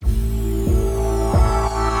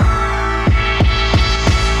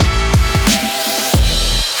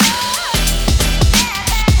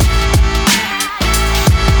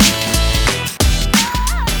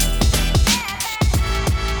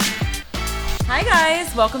Hi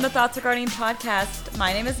guys, welcome to Thoughts Regarding Podcast.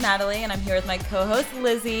 My name is Natalie and I'm here with my co-host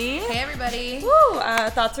Lizzy. Hey everybody. Woo!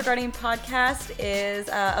 Thoughts Regarding Podcast is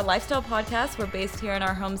a lifestyle podcast. We're based here in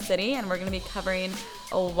our home city and we're going to be covering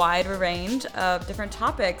a wide range of different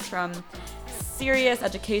topics from serious,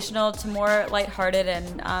 educational to more lighthearted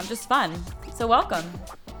and just fun. So welcome.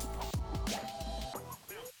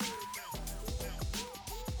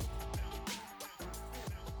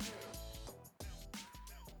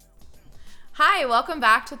 Hi, welcome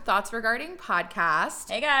back to Thoughts Regarding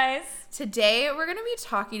Podcast. Hey guys. Today we're going to be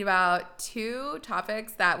talking about two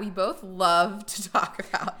topics that we both love to talk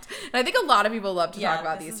about. And I think a lot of people love to talk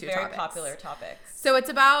about these two topics. Very popular topics. So it's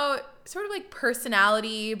about sort of like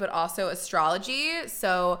personality, but also astrology.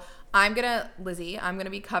 So I'm going to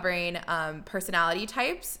be covering personality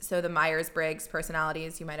types. So the Myers-Briggs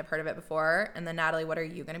personalities, you might have heard of it before. And then Natalie, what are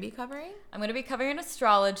you going to be covering? I'm going to be covering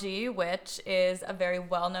astrology, which is a very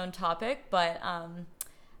well-known topic, but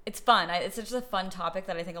it's fun. It's such a fun topic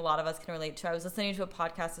that I think a lot of us can relate to. I was listening to a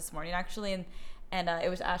podcast this morning, actually, and it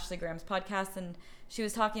was Ashley Graham's podcast, and she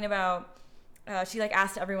was talking about, she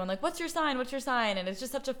asked everyone, what's your sign? What's your sign? And it's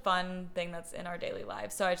just such a fun thing that's in our daily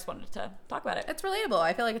lives. So I just wanted to talk about it. It's relatable.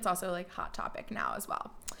 I feel like it's also hot topic now as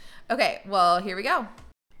well. Okay, well, here we go.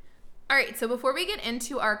 All right, so before we get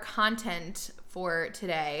into our content for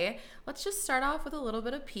today, let's just start off with a little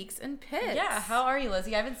bit of peaks and pits. Yeah, how are you,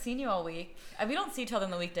 Lizzy? I haven't seen you all week. We don't see each other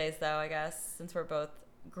on the weekdays, though, I guess, since we're both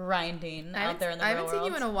grinding out there in the real world. I haven't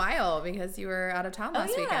seen you in a while because you were out of town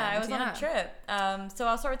last weekend. I was on a trip. So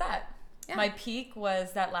I'll start with that. Yeah. My peak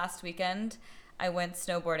was that last weekend. I went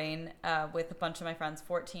snowboarding with a bunch of my friends,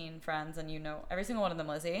 14 friends, and you know every single one of them,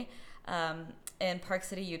 Lizzy, in Park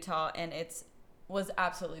City, Utah, and it was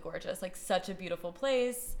absolutely gorgeous. Such a beautiful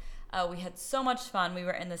place. We had so much fun. We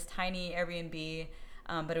were in this tiny Airbnb,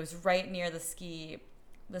 but it was right near the ski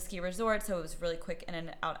resort, so it was really quick in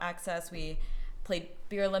and out access. We played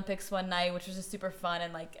Beer Olympics one night, which was just super fun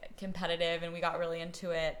and competitive, and we got really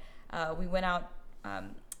into it. We went out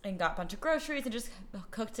and got a bunch of groceries and just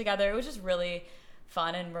cooked together. It was just really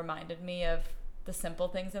fun and reminded me of the simple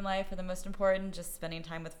things in life are the most important. Just spending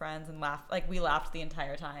time with friends and laugh. We laughed the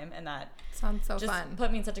entire time, and that sounds so just fun.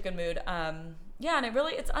 Put me in such a good mood. And it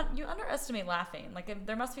really you underestimate laughing.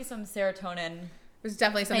 There must be some serotonin. There's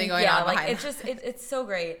definitely something going on behind. It's so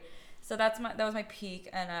great. So that was my peak,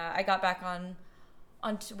 and I got back on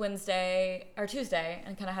Wednesday or Tuesday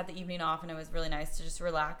and kind of had the evening off, and it was really nice to just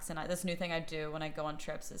relax. And this new thing I do when I go on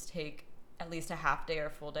trips is take at least a half day or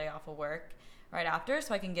full day off of work right after,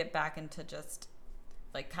 so I can get back into just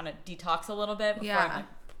kind of detox a little bit before I'm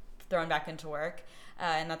thrown back into work.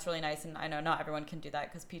 And that's really nice. And I know not everyone can do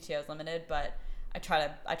that because PTO is limited, but I try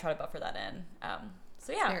to buffer that in.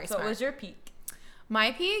 So what was your peak?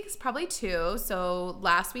 My peak's probably two. So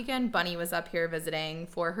last weekend, Bunny was up here visiting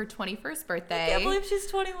for her 21st birthday. I can't believe she's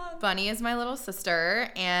 21. Bunny is my little sister,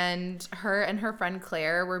 and her friend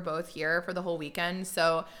Claire were both here for the whole weekend.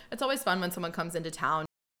 So it's always fun when someone comes into town.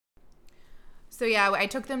 So yeah, I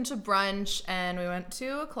took them to brunch, and we went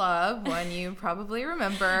to a club, one you probably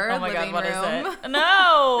remember. Oh my God, what is it?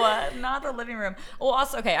 No, not the living room. Well,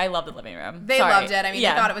 also, okay, I love the living room. They loved it. I mean, they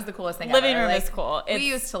thought it was the coolest thing ever. Living room is cool. We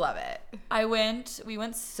used to love it. We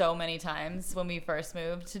went so many times when we first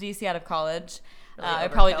moved to DC out of college. Really I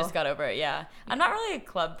probably just got over it, yeah. I'm not really a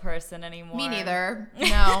club person anymore. Me neither.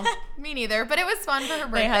 No, me neither. But it was fun for her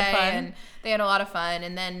birthday. They had fun. And they had a lot of fun.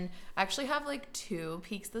 And then I actually have two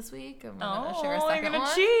peaks this week. I'm going to share a second you're gonna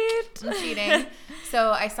one. Cheat. I'm cheating.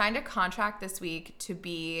 So I signed a contract this week to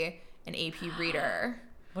be an AP reader.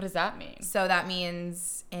 What does that mean? So that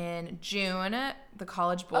means in June, the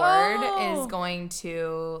College Board is going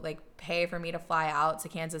to pay for me to fly out to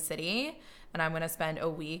Kansas City. And I'm going to spend a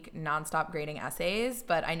week nonstop grading essays.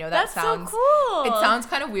 But I know that's sounds so cool. It sounds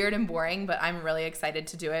kind of weird and boring, but I'm really excited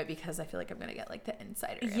to do it because I feel like I'm going to get the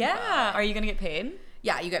insider info. Yeah. Are you going to get paid?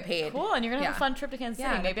 Yeah, you get paid. Cool. And you're going to have a fun trip to Kansas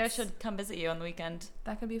City. Maybe I should come visit you on the weekend.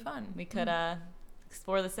 That could be fun. We could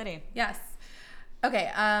explore the city. Yes.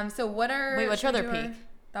 Okay. So what's your other peak?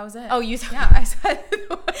 That was it. Oh, you said. Yeah, I said.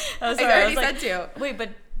 I already said two. Wait, but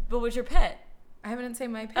what was your pit? I haven't say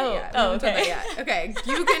my pit yet. yet. Okay. Yet. Okay,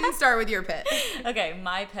 you can start with your pit. Okay,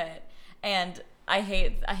 my pit. And I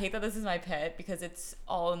hate that this is my pit because it's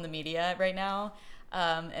all in the media right now,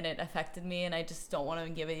 and it affected me, and I just don't want to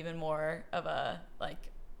give it even more of a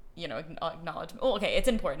acknowledgement. Oh, okay, it's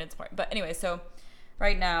important. But anyway, so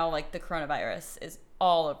right now, the coronavirus is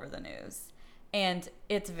all over the news, and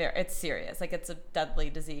it's serious. It's a deadly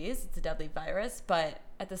disease. It's a deadly virus, but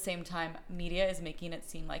at the same time, media is making it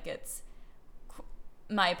seem like it's.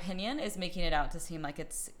 My opinion is making it out to seem like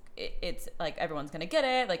it's it's like everyone's gonna get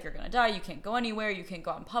it, like you're gonna die, you can't go anywhere, you can't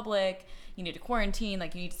go out in public, you need to quarantine,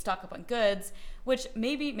 like you need to stock up on goods, which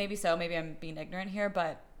maybe I'm being ignorant here,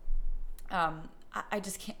 but I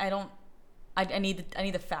just can't. I need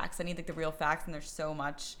the facts. I need like the real facts, and there's so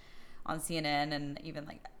much on CNN and even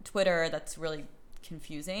like Twitter that's really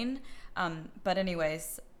confusing. But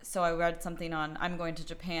anyways, so I read something on I'm going to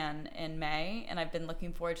Japan in May, and I've been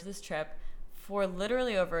looking forward to this trip for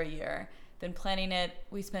literally over a year. Been planning it.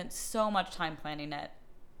 We spent so much time planning it,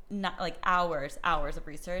 not like hours of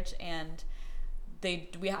research, and I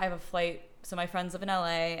have a flight. So my friends live in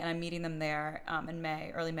LA, and I'm meeting them there in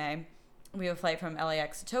early May. We have a flight from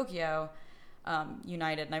LAX to Tokyo,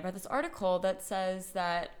 United, and I read this article that says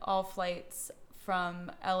that all flights from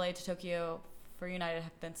LA to Tokyo for United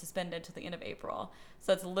have been suspended until the end of April.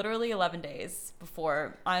 So it's literally 11 days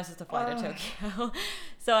before I'm supposed to fly to Tokyo.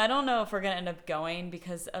 So I don't know if we're going to end up going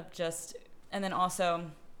because of and then also,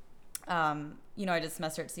 I did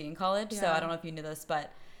semester at sea in college. Yeah. So I don't know if you knew this,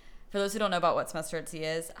 but for those who don't know about what semester at sea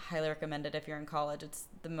is, highly recommend it if you're in college. It's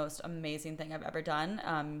the most amazing thing I've ever done.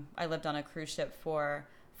 I lived on a cruise ship for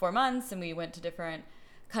 4 months, and we went to different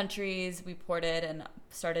countries. We ported and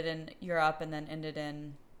started in Europe and then ended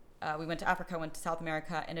in, we went to Africa, went to South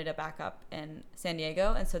America, ended up back up in San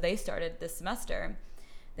Diego. And so they started this semester.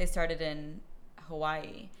 They started in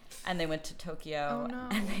Hawaii, and they went to Tokyo,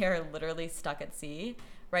 and they are literally stuck at sea.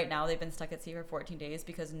 Right now, they've been stuck at sea for 14 days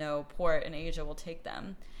because no port in Asia will take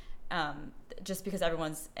them. Just because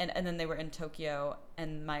everyone's, and then they were in Tokyo,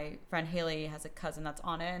 and my friend Haley has a cousin that's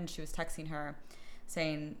on it, and she was texting her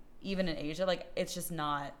saying, even in Asia, like, it's just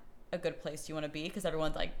not a good place you want to be because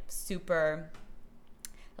everyone's like super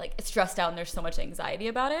like stressed out, and there's so much anxiety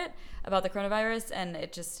about the coronavirus, and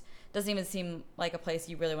it just doesn't even seem like a place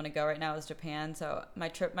you really want to go right now is Japan. So my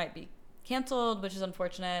trip might be canceled, which is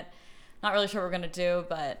unfortunate. Not really sure what we're going to do,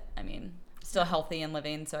 but I mean, still healthy and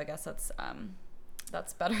living, so I guess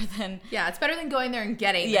that's better than... Yeah, it's better than going there and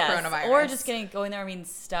getting the coronavirus. Or just going there and being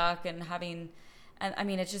stuck and having... And I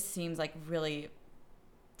mean, it just seems like really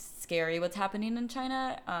scary what's happening in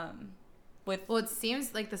China. Well, it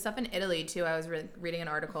seems like the stuff in Italy, too. I was reading an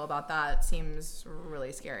article about that. Seems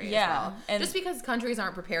really scary as well. And just because countries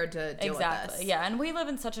aren't prepared to deal with this. Yeah, and we live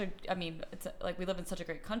in such a... I mean, it's like we live in such a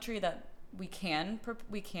great country that we can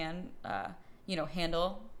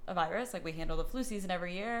handle a virus. Like, we handle the flu season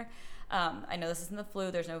every year. I know this isn't the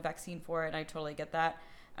flu. There's no vaccine for it, and I totally get that.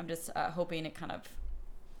 I'm just hoping it kind of,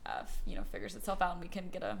 figures itself out and we can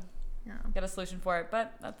get a solution for it.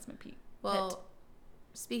 But that's my pit. Well,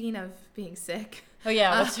 speaking of being sick. Oh,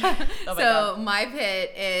 yeah. My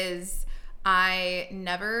pit is I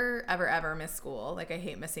never, ever, ever miss school. Like, I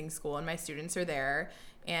hate missing school, and my students are there.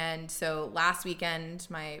 And so last weekend,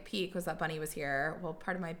 my peak was that Bunny was here. Well,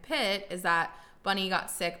 part of my pit is that Bunny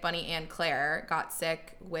and Claire got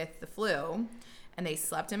sick with the flu, and they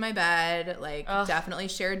slept in my bed, definitely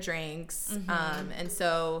shared drinks. Mm-hmm. And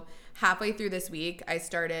so halfway through this week, I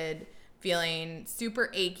started feeling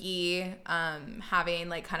super achy, having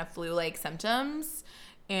like kind of flu-like symptoms.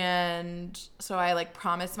 And so I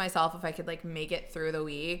promised myself if I could make it through the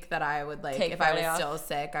week that I would if Friday I was still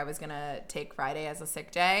sick, I was going to take Friday as a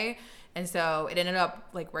sick day. And so it ended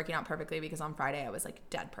up working out perfectly because on Friday I was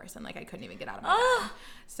dead person. I couldn't even get out of my bed.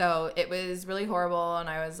 So it was really horrible. And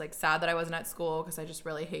I was sad that I wasn't at school because I just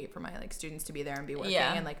really hate for my students to be there and be working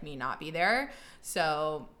and me not be there.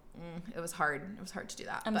 So it was hard. It was hard to do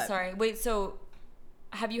that. I'm sorry. Wait, so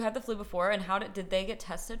have you had the flu before, and did they get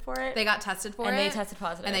tested for it? They got tested for it. And they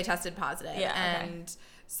tested positive. Yeah. And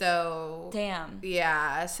so. Damn.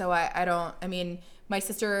 Yeah. So my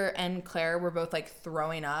sister and Claire were both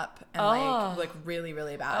throwing up and really,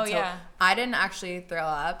 really bad. Oh, so yeah. I didn't actually throw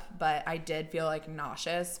up, but I did feel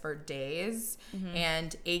nauseous for days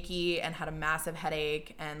and achy and had a massive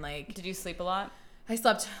headache and Did you sleep a lot? I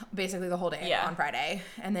slept basically the whole day on Friday,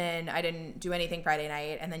 and then I didn't do anything Friday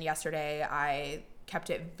night, and then yesterday I kept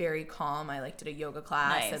it very calm. I did a yoga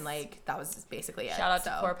class, and that was basically it. Shout out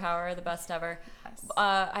to Core Power, the best ever. Yes.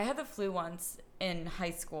 I had the flu once in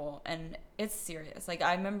high school, and it's serious.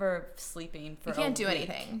 I remember sleeping for a week. You can't do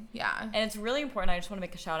anything. Yeah. And it's really important. I just want to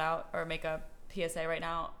make a shout out or make a PSA right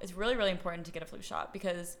now. It's really, really important to get a flu shot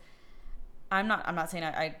because I'm not saying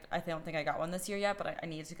I don't think I got one this year yet, but I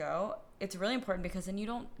need to go. It's really important because then you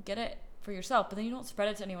don't get it for yourself, but then you don't spread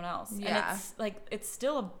it to anyone else. Yeah. And it's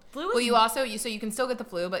still a flu. Well, you can still get the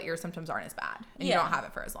flu, but your symptoms aren't as bad, and you don't have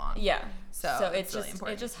it for as long. Yeah. So it's really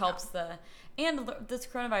important. It just helps and this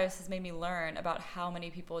coronavirus has made me learn about how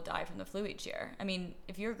many people die from the flu each year. I mean,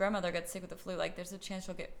 if your grandmother gets sick with the flu, there's a chance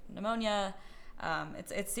you'll get pneumonia.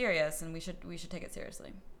 It's serious, and we should take it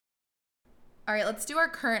seriously. All right, let's do our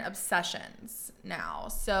current obsessions now.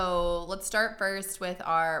 So let's start first with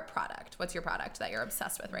our product. What's your product that you're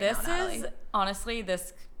obsessed with right now, Natalie? Honestly,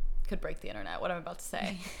 this could break the internet, what I'm about to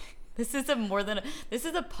say. This is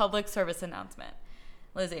a public service announcement.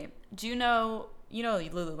 Lizzy, do you know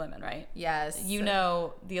Lululemon, right? Yes. You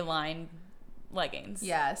know the Align leggings.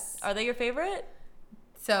 Yes. Are they your favorite?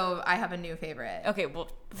 So I have a new favorite. Okay, well,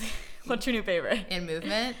 what's your new favorite? In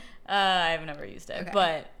movement? I've never used it, Okay.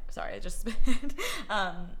 but sorry, I just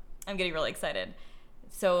I'm getting really excited.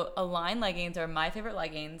 So Align leggings are my favorite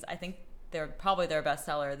leggings. I think they're probably their best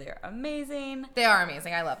seller. They're amazing. They are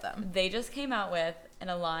amazing. I love them. They just came out with an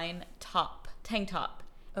Align tank top,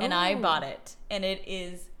 and I bought it, and it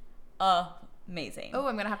is amazing. Oh,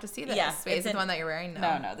 I'm gonna have to see this. Yeah, Wait, is it the one that you're wearing?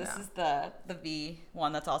 No. This is the V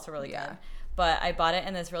one that's also really Yeah. good. But I bought it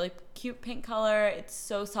in this really cute pink color. It's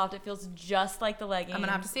so soft. It feels just like the leggings. I'm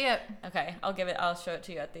gonna have to see it. Okay, I'll show it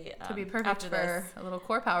to you at the. Could be perfect after for this. a little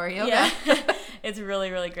core power yoga. Yeah, it's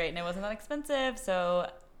really, really great, and it wasn't that expensive, so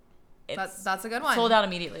That's a good one. sold out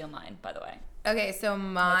immediately online, by the way. Okay, so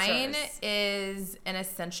mine yours? is an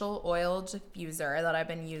essential oil diffuser that I've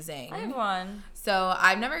been using. I have one. So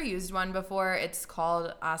I've never used one before. It's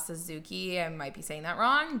called Asazuki. I might be saying that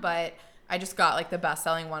wrong, but I just got like the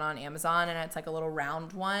best-selling one on Amazon, and it's like a little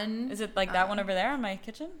round one. Is it like that one over there in my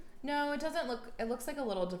kitchen? No, it doesn't look. It looks like a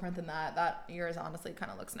little different than that. That yours honestly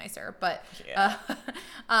kind of looks nicer, but Yeah.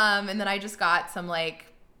 and then I just got some like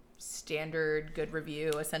standard good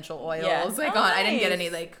review essential oils. Yeah. Like Oh, I didn't get nice. any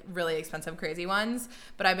like really expensive crazy ones,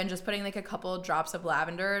 but I've been just putting like a couple drops of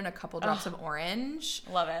lavender and a couple drops of orange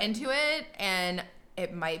Love it. into it, and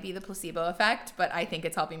it might be the placebo effect, but I think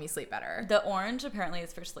it's helping me sleep better. The orange apparently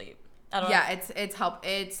is for sleep. I don't Yeah,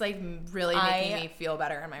 it's like really making me feel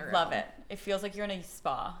better in my room. love it. It feels like you're in a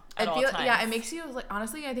spa at all times. Yeah, it makes you like,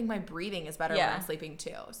 honestly, I think my breathing is better when Yeah. I'm sleeping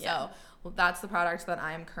too. So Yeah. well, that's the product that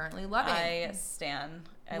I am currently loving.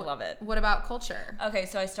 I love it. What about culture? Okay,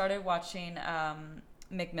 so I started watching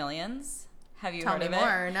McMillions. Have you Tell heard me of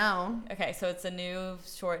more. No. it? Okay, so it's a new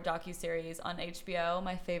short docuseries on HBO,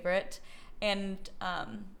 my favorite. And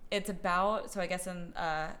it's about, so I guess in,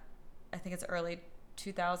 I think it's early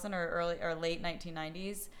 2000 or late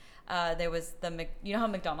 1990s, there was you know how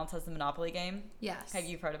McDonald's has the Monopoly game? Yes. Have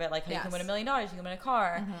you heard of it? Like how you Yes. can win $1 million, you can win a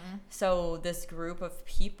car. Mm-hmm. So this group of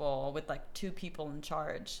people with like 2 people in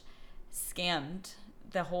charge scammed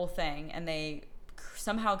the whole thing, and they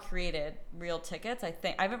somehow created real tickets. I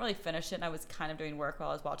haven't really finished it, and I was kind of doing work while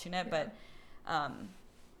I was watching it, but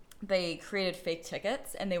they created fake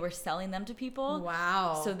tickets and they were selling them to people.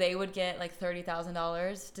 Wow. So they would get like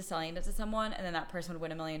 $30,000 to selling it to someone, and then that person would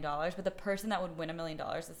win $1 million. But the person that would win $1 million,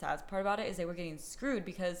 the saddest part about it is they were getting screwed,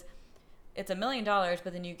 because it's $1 million,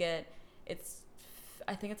 but then you get,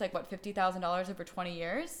 I think it's like what, $50,000 over 20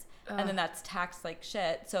 years, and then that's taxed like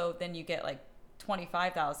shit. So then you get like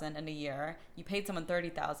 $25,000 in a year. You paid someone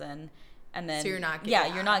 $30,000. And then, so you're not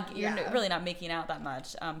getting you're really not making out that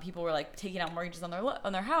much. People were like taking out mortgages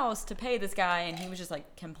on their house to pay this guy, and he was just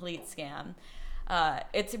like complete scam.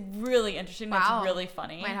 It's really interesting. Wow. It's really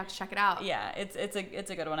funny. Might have to check it out. Yeah, it's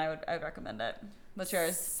a good one. I would recommend it. What's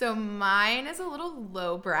yours? So mine is a little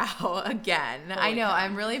lowbrow again. I know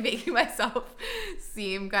I'm really making myself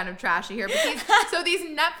seem kind of trashy here, but these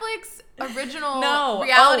Netflix original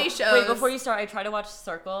reality shows. Wait, before you start, I tried to watch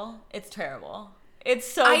Circle. It's terrible. It's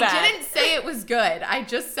so bad. I didn't say it was good. I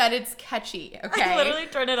just said it's catchy. Okay. I literally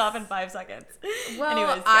turned it off in 5 seconds. Well,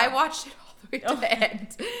 anyways, yeah. I watched it all the way to the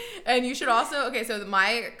end. And you should also, okay, so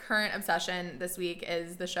my current obsession this week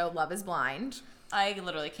is the show Love is Blind. I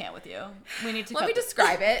literally can't with you. We need to Let me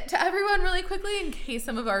describe it to everyone really quickly in case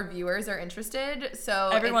some of our viewers are interested.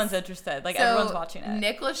 So everyone's interested. Like, everyone's watching it.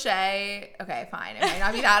 Nick Lachey, okay, fine. It might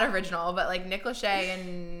not be that original, but like Nick Lachey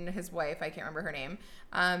and his wife, I can't remember her name.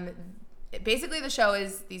 Basically the show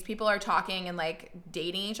is these people are talking and like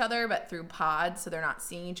dating each other, but through pods, so they're not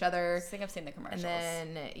seeing each other. I think I've seen the commercials.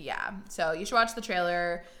 And then, yeah. So you should watch the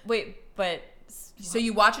trailer. Wait, but... So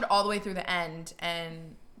you watch it all the way through the end,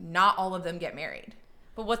 and not all of them get married.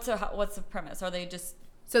 But what's the premise? Are they just...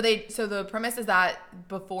 So the premise is that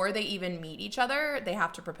before they even meet each other, they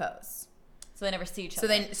have to propose. So they never see each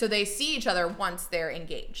other. So they see each other once they're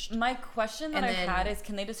engaged. My question that I've had is,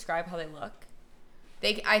 can they describe how they look?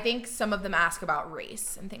 I think some of them ask about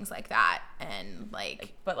race and things like that, and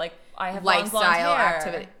like but like I have lifestyle long blonde hair.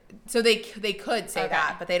 activity. So they could say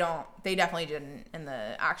that, but they don't. They definitely didn't in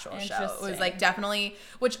the actual show. It was like definitely,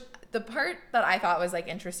 which the part that I thought was like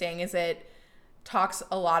interesting is that talks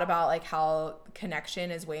a lot about like how connection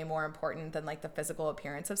is way more important than like the physical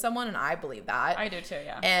appearance of someone, and I believe that. I do too,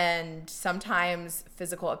 yeah. And sometimes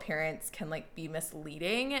physical appearance can like be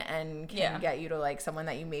misleading and can get you to like someone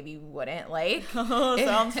that you maybe wouldn't like. Oh,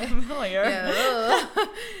 sounds familiar. Yeah.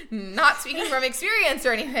 Not speaking from experience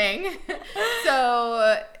or anything.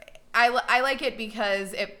 So I like it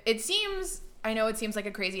because it seems, I know it seems like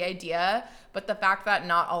a crazy idea, but the fact that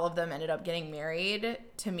not all of them ended up getting married,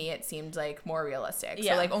 to me, it seemed like more realistic.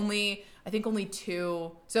 Yeah. So like I think only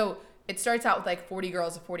 2. So it starts out with like 40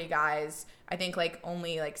 girls to 40 guys. I think like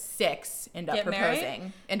only like 6 end up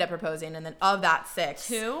proposing. And then of that 6,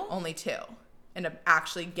 2? Only 2 end up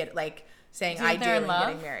actually saying I do and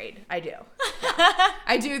getting married. I do. Yeah.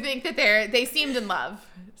 I do think that they seemed in love.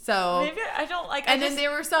 So maybe I don't like. And then there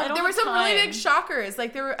were some really big shockers.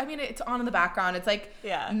 Like I mean, it's on in the background. It's like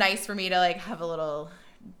nice for me to like have a little,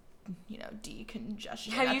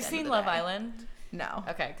 decongestion. Have you seen Love Island? No.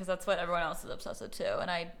 Okay, because that's what everyone else is obsessed with too,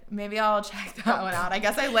 and maybe I'll check that one out. I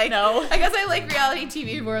guess I like reality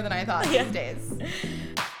TV more than I thought these days.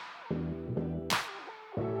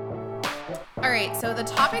 All right, so the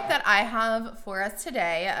topic that I have for us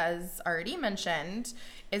today, as already mentioned,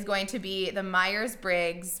 is going to be the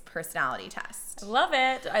Myers-Briggs personality test. I love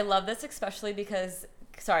it. I love this especially because,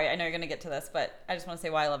 sorry, I know you're going to get to this, but I just want to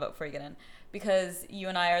say why I love it before you get in. Because you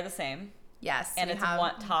and I are the same. Yes. And it's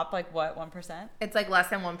top, like what, 1%? It's like less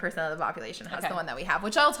than 1% of the population has the one that we have,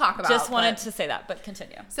 which I'll talk about. Just wanted to say that, but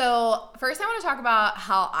continue. So first I want to talk about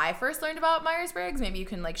how I first learned about Myers-Briggs. Maybe you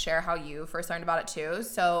can like share how you first learned about it too.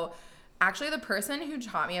 So actually the person who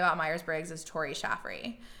taught me about Myers-Briggs is Tori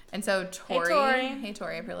Shaffrey. And so hey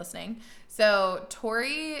Tori, if you're listening. So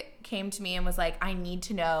Tori came to me and was like, I need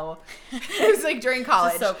to know. It was like during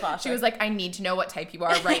college. So classic. She was like, I need to know what type you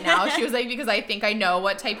are right now. She was like, because I think I know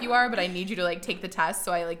what type you are, but I need you to like take the test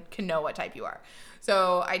so I like can know what type you are.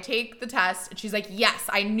 So I take the test and she's like, yes,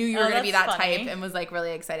 I knew you were going to be that type, and was like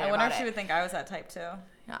really excited about it. I wonder if she would think I was that type too.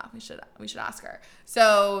 Yeah, we should ask her.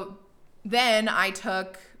 So then I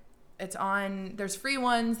took, there's free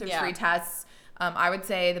ones, there's free tests. I would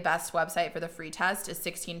say the best website for the free test is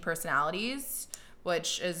 16 Personalities,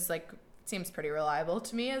 which is like, seems pretty reliable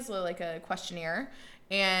to me as like a questionnaire.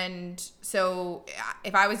 And so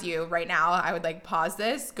if I was you right now, I would like pause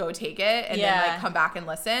this, go take it, and then like come back and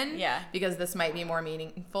listen. Yeah. Because this might be more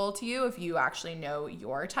meaningful to you if you actually know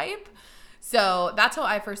your type. So that's how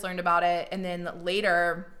I first learned about it. And then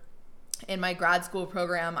later in my grad school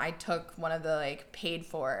program, I took one of the like paid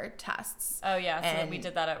for tests. Oh yeah, so we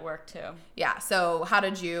did that at work too. Yeah. So how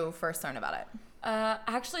did you first learn about it?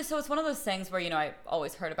 Actually, so it's one of those things where, I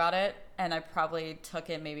always heard about it, and I probably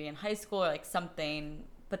took it maybe in high school or like something.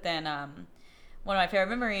 But then one of my favorite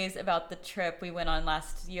memories about the trip we went on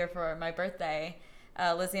last year for my birthday,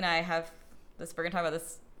 Lizzy and I have this, we're going to talk about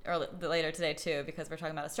this later today too, because we're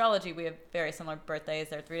talking about astrology. We have very similar birthdays.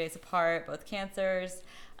 They're 3 days apart, both Cancers.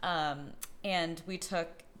 And we took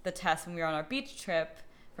the test when we were on our beach trip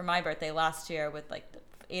for my birthday last year with like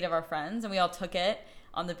 8 of our friends, and we all took it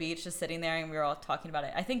on the beach, just sitting there, and we were all talking about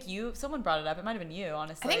it. I think someone brought it up. It might have been you,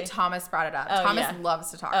 honestly. I think Thomas brought it up. Oh, Thomas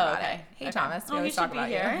loves to talk about it. Hey, Thomas. We always talk about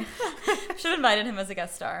you. Should have invited him as a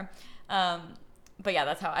guest star. But yeah,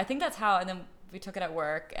 that's how, and then we took it at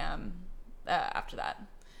work after that.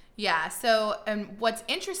 Yeah. So, and what's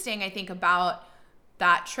interesting, I think, about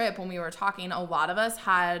that trip when we were talking, a lot of us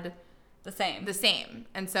had the same.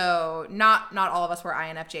 And so not all of us were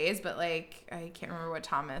INFJs, but like, I can't remember what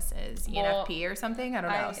Thomas is, ENFP or something. I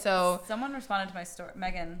don't know. So someone responded to my story.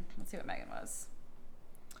 Megan, let's see what Megan was.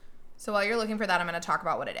 So while you're looking for that, I'm going to talk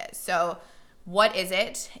about what it is. So what is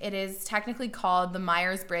it? It is technically called the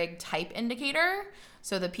Myers-Briggs Type Indicator.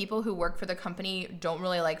 So the people who work for the company don't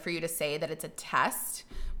really like for you to say that it's a test,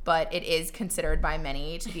 but it is considered by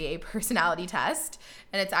many to be a personality test.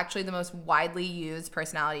 And it's actually the most widely used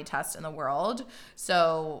personality test in the world.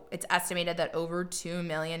 So it's estimated that over 2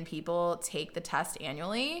 million people take the test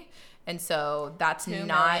annually. And so that's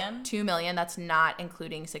 2 million. That's not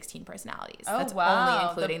including 16 personalities. Oh, that's wow. only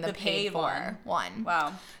including the paid for one.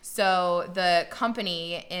 Wow. So the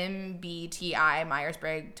company, MBTI,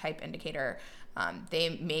 Myers-Briggs Type Indicator,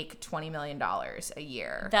 they make $20 million a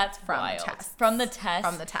year. That's from wild. Tests. From the test.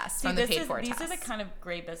 From the test. From the paid for test. These are the kind of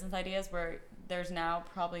great business ideas where there's now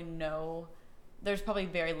probably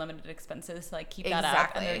very limited expenses to like keep that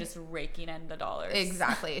up, and they're just raking in the dollars.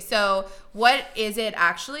 Exactly. So what is it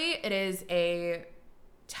actually? It is a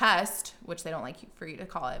test, which they don't like for you to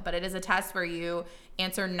call it, but it is a test where you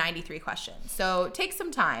answer 93 questions. So take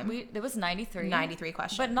some time. It was 93? 93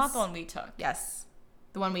 questions. But not the one we took. Yes.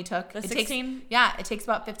 The one we took. The 16? It takes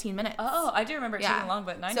about 15 minutes. Oh, I do remember it taking long,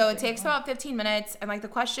 but 90. So it takes about 15 minutes, and like the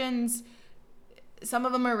questions, some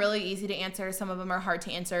of them are really easy to answer, some of them are hard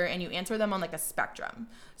to answer, and you answer them on like a spectrum.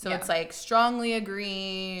 So it's like strongly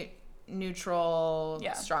agree, neutral,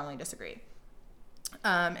 strongly disagree.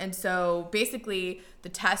 And so basically the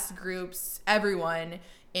test groups everyone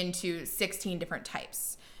into 16 different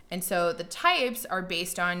types. And so the types are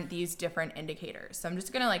based on these different indicators. So I'm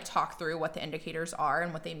just going to like talk through what the indicators are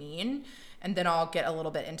and what they mean, and then I'll get a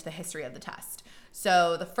little bit into the history of the test.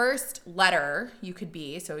 So the first letter you could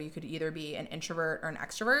be, so you could either be an introvert or an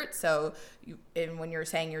extrovert. So when you're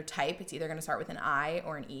saying your type, it's either going to start with an I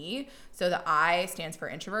or an E. So the I stands for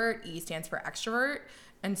introvert, E stands for extrovert.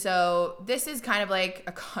 And so this is kind of like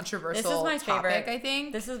a controversial This is my topic, favorite. I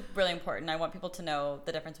think. This is really important. I want people to know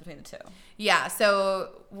the difference between the two. Yeah.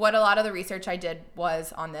 So what a lot of the research I did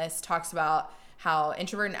was on this talks about how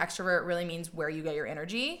introvert and extrovert really means where you get your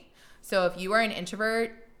energy. So if you are an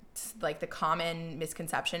introvert, like the common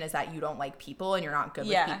misconception is that you don't like people and you're not good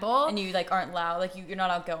with people. And you like aren't loud, like you're not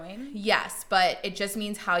outgoing. Yes, but it just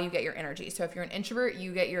means how you get your energy. So if you're an introvert,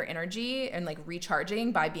 you get your energy and like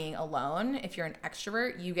recharging by being alone. If you're an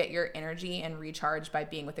extrovert, you get your energy and recharge by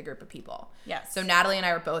being with a group of people. Yes. So Natalie and I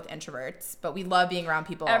are both introverts, but we love being around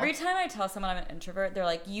people. Every time I tell someone I'm an introvert, they're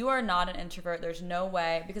like, you are not an introvert. There's no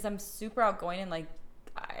way, because I'm super outgoing and like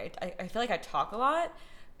I feel like I talk a lot.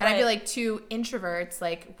 And I feel like two introverts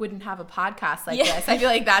like wouldn't have a podcast like this. I feel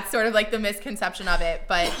like that's sort of like the misconception of it.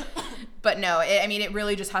 But no, I mean, it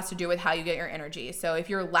really just has to do with how you get your energy. So if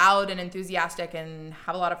you're loud and enthusiastic and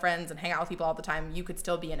have a lot of friends and hang out with people all the time, you could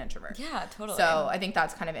still be an introvert. Yeah, totally. So I think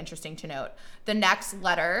that's kind of interesting to note. The next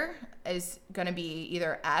letter is going to be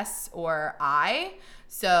either S or I.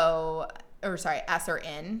 S or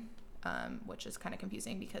N. Which is kind of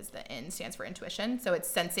confusing because the N stands for intuition. So it's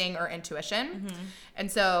sensing or intuition. Mm-hmm.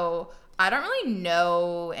 And so I don't really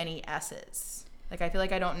know any S's. Like I feel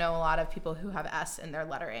like I don't know a lot of people who have S in their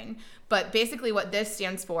lettering. But basically what this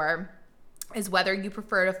stands for is whether you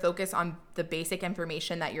prefer to focus on the basic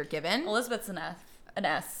information that you're given. Elizabeth's an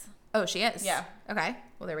S. Oh, she is? Yeah. Okay.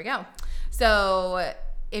 Well, there we go. So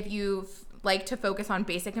if you like to focus on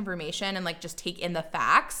basic information and like just take in the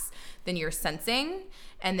facts, then you're sensing.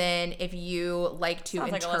 And then if you like to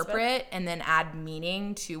interpret and then add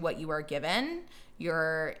meaning to what you are given,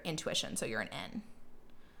 you're intuition. So you're an N.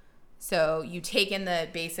 So you take in the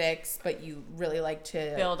basics, but you really like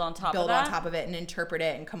to build on top of it and interpret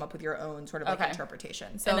it and come up with your own sort of like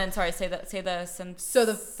interpretation. So and then say the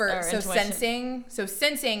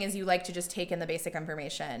sensing is you like to just take in the basic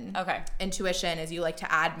information. Okay. Intuition is you like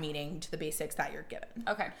to add meaning to the basics that you're given.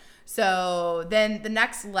 Okay. So then the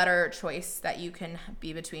next letter choice that you can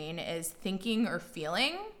be between is thinking or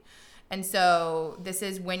feeling. And so this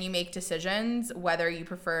is when you make decisions, whether you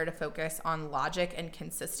prefer to focus on logic and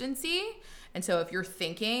consistency. And so if you're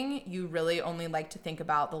thinking, you really only like to think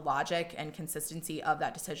about the logic and consistency of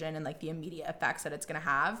that decision and like the immediate effects that it's going to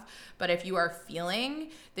have. But if you are feeling,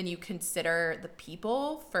 then you consider the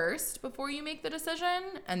people first before you make the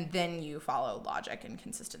decision, and then you follow logic and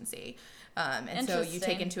consistency. And so you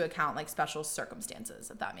take into account like special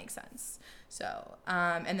circumstances, if that makes sense. So,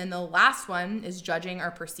 and then the last one is judging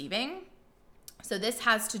or perceiving. So this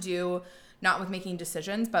has to do not with making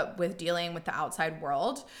decisions, but with dealing with the outside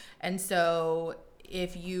world. And so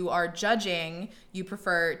if you are judging, you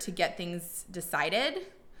prefer to get things decided.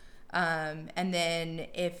 And then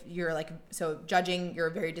if you're judging, you're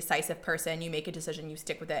a very decisive person. You make a decision, you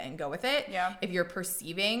stick with it and go with it. Yeah. If you're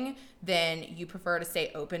perceiving, then you prefer to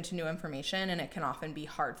stay open to new information, and it can often be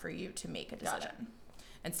hard for you to make a decision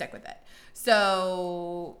and stick with it.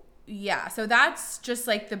 So yeah, so that's just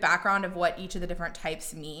like the background of what each of the different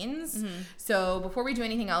types means. Mm-hmm. So before we do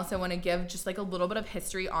anything else, I want to give just like a little bit of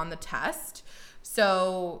history on the test.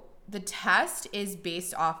 So the test is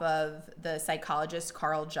based off of the psychologist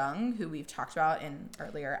Carl Jung, who we've talked about in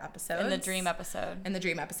earlier episodes. In the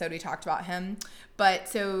dream episode, we talked about him. But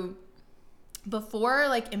so before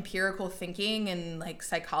like empirical thinking and like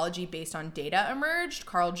psychology based on data emerged,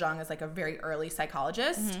 Carl Jung is like a very early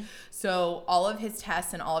psychologist. Mm-hmm. So all of his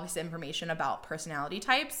tests and all of his information about personality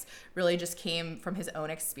types really just came from his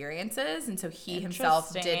own experiences. And so he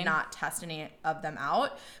himself did not test any of them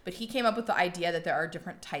out, but he came up with the idea that there are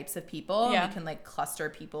different types of people. Yeah. And we can like cluster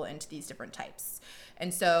people into these different types.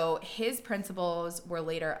 And so his principles were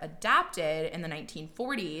later adapted in the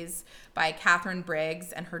 1940s by Catherine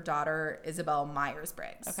Briggs and her daughter Isabel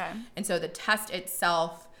Myers-Briggs. Okay. And so the test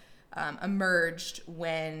itself emerged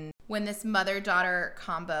when this mother-daughter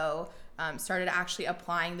combo started actually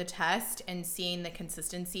applying the test and seeing the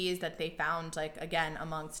consistencies that they found, like, again,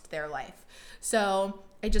 amongst their life. So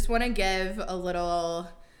I just want to give a little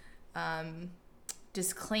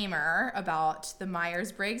disclaimer about the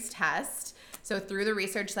Myers-Briggs test. So through the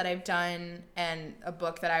research that I've done and a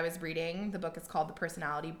book that I was reading, the book is called The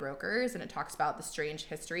Personality Brokers, and it talks about the strange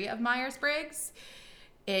history of Myers-Briggs.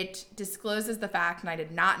 It discloses the fact, and I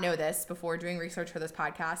did not know this before doing research for this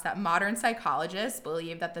podcast, that modern psychologists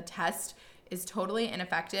believe that the test is totally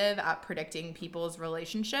ineffective at predicting people's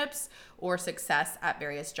relationships or success at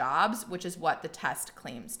various jobs, which is what the test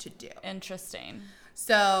claims to do. Interesting.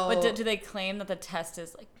 So, but do they claim that the test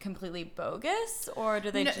is like completely bogus, or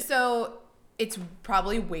do they? So it's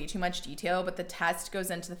probably way too much detail, but the test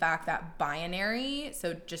goes into the fact that binary,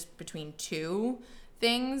 so just between two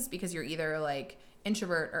things, because you're either like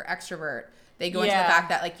introvert or extrovert, they go into the fact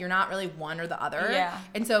that like you're not really one or the other. Yeah.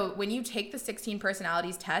 And so when you take the 16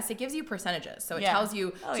 personalities test, it gives you percentages. So it tells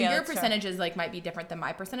you, your percentages like might be different than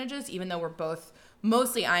my percentages, even though we're both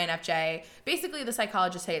mostly INFJ. Basically, the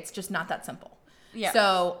psychologists say it's just not that simple. Yeah.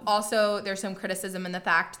 So also there's some criticism in the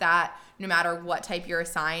fact that no matter what type you're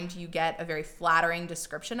assigned, you get a very flattering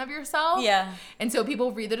description of yourself. Yeah. And so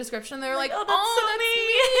people read the description and they're like, oh, that's me.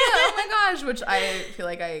 Oh my gosh, which I feel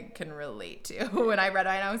like I can relate to. When I read it,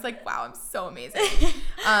 I was like, wow, I'm so amazing.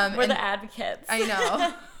 We're the advocates.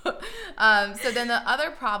 I know. So then the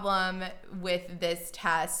other problem with this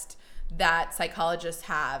test that psychologists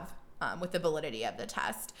have with the validity of the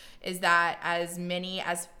test is that as many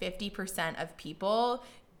as 50% of people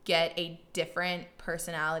get a different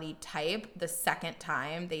personality type the second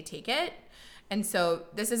time they take it. And so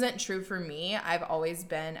this isn't true for me. I've always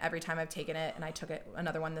been, every time I've taken it, and I took it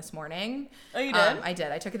another one this morning. Oh, you did? I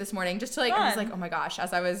did. I took it this morning just to like, I was like, oh my gosh,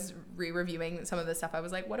 as I was re-reviewing some of the stuff, I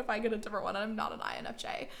was like, what if I get a different one and I'm not an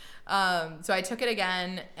INFJ? So I took it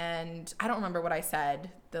again, and I don't remember what I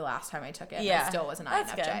said the last time I took it. Yeah. I still was an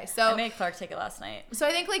INFJ. Good. So I made Clark take it last night. So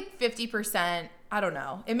I think like 50%, I don't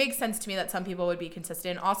know. It makes sense to me that some people would be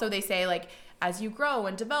consistent. Also, they say like, as you grow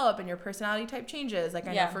and develop and your personality type changes, like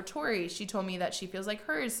I know for Tori, she told me that she feels like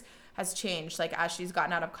hers has changed, like as she's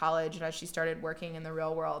gotten out of college and as she started working in the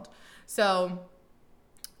real world. So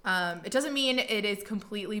it doesn't mean it is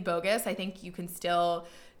completely bogus. I think you can still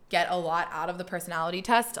get a lot out of the personality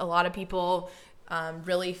test. A lot of people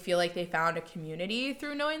really feel like they found a community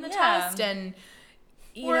through knowing the test, and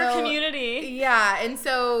we're a community. Yeah, and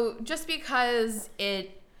so just because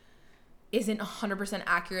it isn't 100%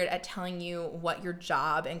 accurate at telling you what your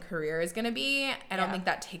job and career is going to be, I don't think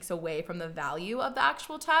that takes away from the value of the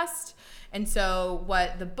actual test. And so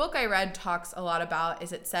what the book I read talks a lot about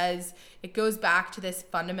is it says it goes back to this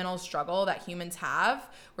fundamental struggle that humans have,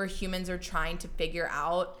 where humans are trying to figure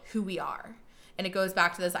out who we are. And it goes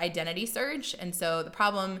back to this identity search. And so the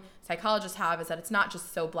problem psychologists have is that it's not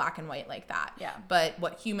just so black and white like that. Yeah. But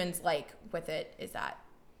what humans like with it is that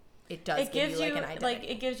it does give you like an identity. Like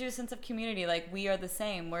it gives you a sense of community. Like we are the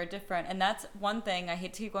same, we're different. And that's one thing I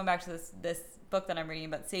hate to keep going back to this book that I'm reading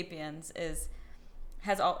about Sapiens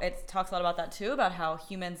it talks a lot about that too, about how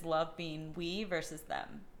humans love being we versus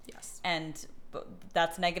them. Yes. And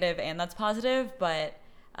that's negative and that's positive, but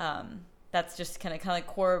that's just kind of like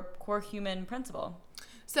core human principle.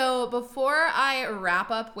 So before I wrap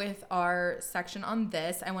up with our section on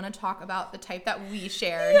this, I want to talk about the type that we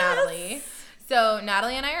share, Natalie. So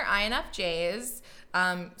Natalie and I are INFJs.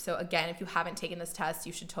 So again, if you haven't taken this test,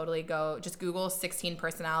 you should totally just Google 16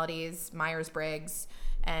 personalities, Myers-Briggs,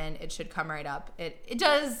 and it should come right up. It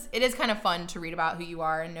is kind of fun to read about who you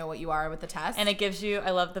are and know what you are with the test. And it gives you,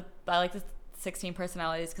 I like the 16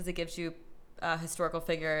 personalities because it gives you historical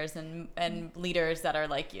figures and leaders that are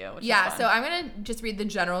like you. Which is fun. So I'm going to just read the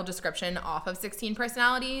general description off of 16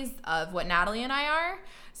 personalities of what Natalie and I are.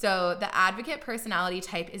 So the advocate personality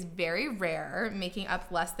type is very rare, making up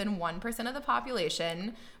less than 1% of the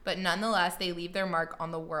population, but nonetheless, they leave their mark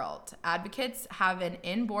on the world. Advocates have an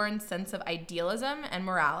inborn sense of idealism and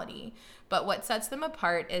morality, but what sets them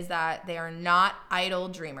apart is that they are not idle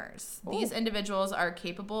dreamers. Ooh. These individuals are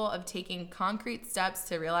capable of taking concrete steps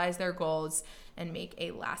to realize their goals and make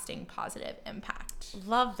a lasting positive impact.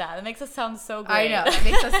 Love that. It makes us sound so great. I know. It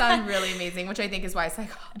makes us sound really amazing, which I think is why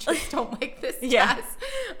psychologists don't like this test.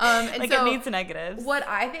 And like so it needs negatives. What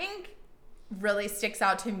I think really sticks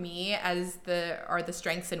out to me are the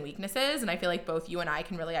strengths and weaknesses, and I feel like both you and I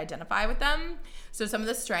can really identify with them. So some of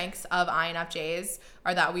the strengths of INFJs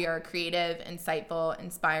are that we are creative, insightful,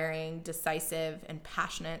 inspiring, decisive, and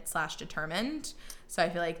passionate/determined. So I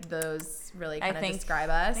feel like those really kind of describe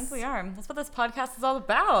us. I think we are. That's what this podcast is all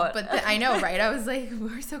about. But I know, right? I was like,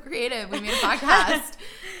 we're so creative. We made a podcast.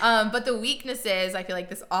 But the weaknesses, I feel like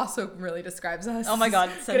this also really describes us. Oh my God,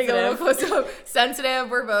 sensitive. Getting a little close. So sensitive,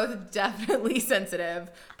 we're both definitely sensitive.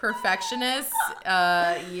 Perfectionists,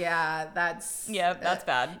 that's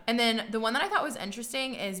bad. And then the one that I thought was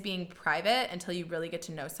interesting is being private until you really get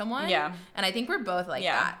to know someone. Yeah. And I think we're both like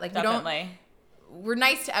that. Like we're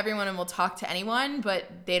nice to everyone and we'll talk to anyone,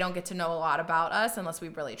 but they don't get to know a lot about us unless we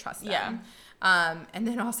really trust them. Yeah. And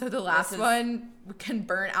then also the last one, can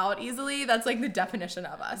burn out easily. That's like the definition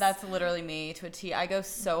of us. That's literally me to a T. I go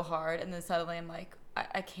so hard and then suddenly I'm like,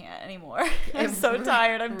 I can't anymore. I'm so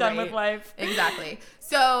tired. I'm done with life. Exactly.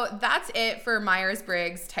 So that's it for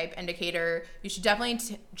Myers-Briggs Type Indicator. You should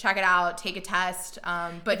definitely check it out. Take a test.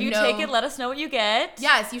 But if you take it, let us know what you get.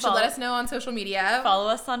 Yes, you should let us know on social media. Follow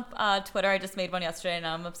us on Twitter. I just made one yesterday and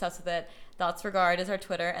I'm obsessed with it. Thoughts Regard is our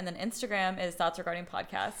Twitter, and then Instagram is Thoughts Regarding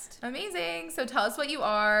Podcast. Amazing. So tell us what you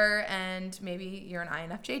are, and maybe you're an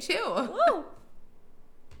INFJ too. Woo!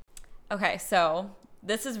 Okay, so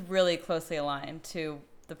this is really closely aligned to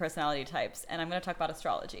the personality types, and I'm going to talk about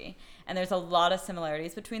astrology. And there's a lot of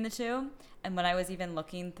similarities between the two. And when I was even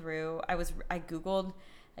looking through, I Googled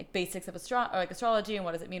like basics of astrology and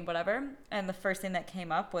what does it mean, whatever. And the first thing that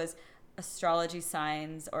came up was astrology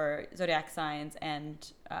signs or zodiac signs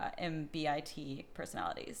and MBTI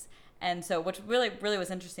personalities. And so, which really was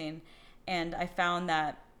interesting. And I found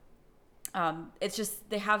that it's just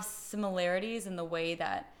they have similarities in the way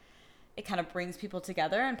that it kind of brings people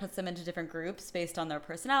together and puts them into different groups based on their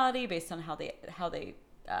personality, based on how they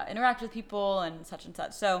interact with people and such.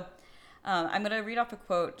 So I'm going to read off a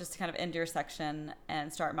quote just to kind of end your section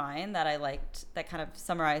and start mine that I liked that kind of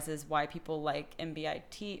summarizes why people like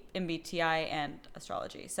MBTI and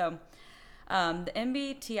astrology. So the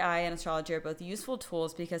MBTI and astrology are both useful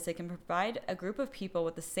tools because they can provide a group of people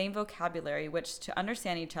with the same vocabulary which to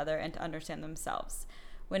understand each other and to understand themselves.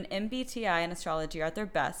 When MBTI and astrology are at their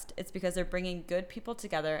best, it's because they're bringing good people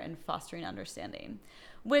together and fostering understanding,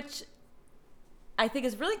 which I think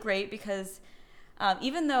is really great because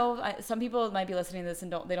even though some people might be listening to this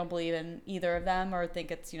and they don't believe in either of them or think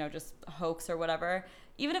it's just a hoax or whatever,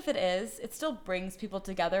 even if it is, it still brings people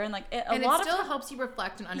together and it still helps you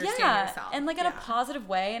reflect and understand yourself. And in a positive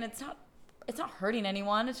way, and it's not hurting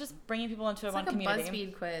anyone. It's just bringing people into one community. It's like a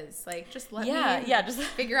BuzzFeed quiz. Just let me just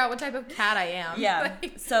figure out what type of cat I am. Yeah.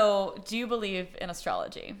 So do you believe in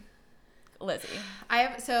astrology, Lizzy?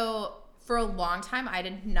 So for a long time, I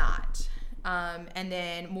did not. And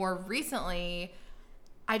then more recently,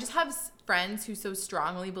 I just have friends who so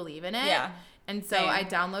strongly believe in it. Yeah. And so I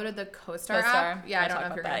downloaded the CoStar app. Yeah, I don't know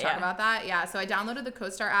if you're going to talk about that. Yeah, so I downloaded the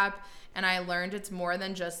CoStar app, and I learned it's more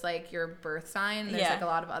than just your birth sign. There's a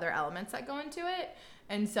lot of other elements that go into it.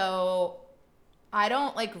 And so I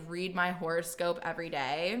don't read my horoscope every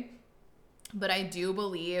day, but I do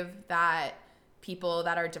believe that people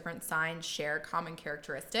that are different signs share common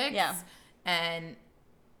characteristics. Yeah. And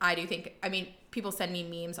I do think, people send me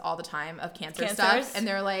memes all the time of cancer stuff, and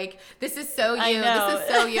they're like, this is so you, this is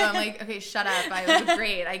so you. I'm like, okay, shut up. I look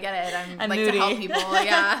great. I get it. I'm like moody. To help people.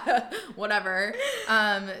 Yeah, whatever.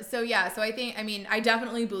 So I think, I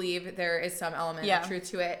definitely believe there is some element of truth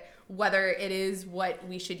to it. Whether it is what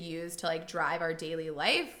we should use to drive our daily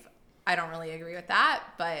life, I don't really agree with that.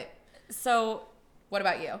 But so what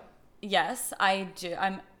about you? Yes, I do.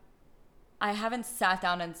 I haven't sat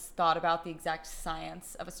down and thought about the exact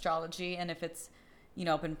science of astrology and if it's,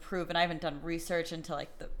 been proven. I haven't done research into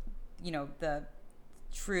the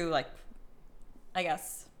true, I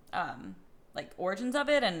guess, origins of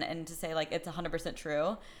it and to say it's 100%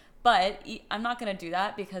 true. But I'm not going to do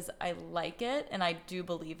that because I like it and I do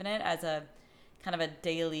believe in it as a kind of a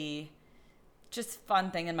daily, just fun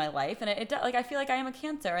thing in my life. And I feel like I am a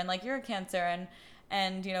Cancer and you're a Cancer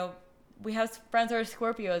and we have friends who are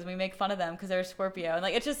Scorpios and we make fun of them because they're a Scorpio. And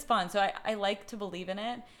it's just fun. So I like to believe in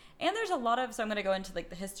it. And there's a lot of, so I'm going to go into the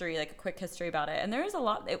history, a quick history about it. And there is a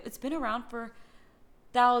lot, it's been around for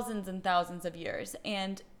thousands and thousands of years.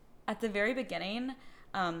 And at the very beginning,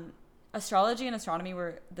 astrology and astronomy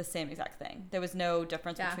were the same exact thing. There was no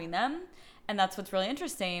difference between them. And that's what's really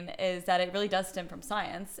interesting is that it really does stem from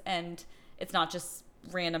science. And it's not just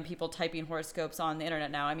random people typing horoscopes on the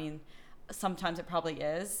internet now. Sometimes it probably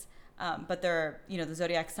is. But there are, the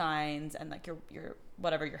zodiac signs and your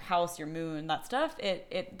whatever, your house, your moon, that stuff.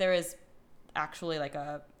 There is actually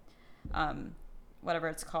a, whatever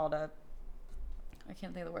it's called, I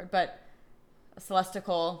can't think of the word, but a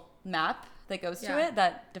celestial map that goes to it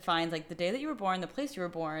that defines like the day that you were born, the place you were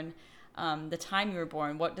born, the time you were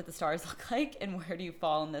born, what did the stars look like, and where do you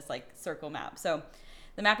fall in this like circle map. So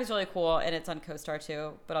the map is really cool, and it's on CoStar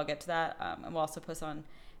too, but I'll get to that. And we'll also post it on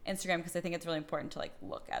Instagram because I think it's really important to like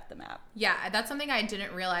look at the map. Yeah, that's something I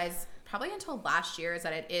didn't realize probably until last year, is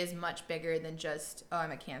that it is much bigger than just, oh,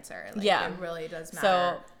 I'm a Cancer. Like, it really does matter.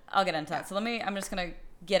 So I'll get into that. So I'm just going to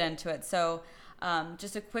get into it. So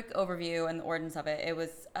just a quick overview and the origins of it. It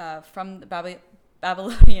was from the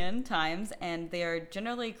Babylonian times, and they are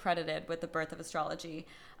generally credited with the birth of astrology.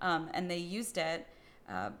 And they used it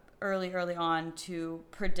early on to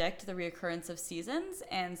predict the reoccurrence of seasons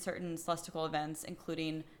and certain celestial events,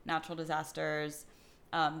 including natural disasters.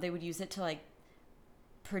 They would use it to like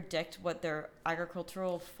predict what their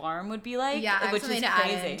agricultural farm would be like. Yeah, which is crazy.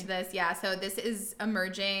 Add into this. Yeah, so this is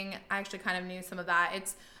emerging. I actually kind of knew some of that.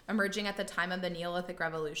 It's emerging at the time of the Neolithic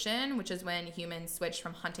Revolution, which is when humans switched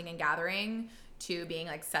from hunting and gathering to being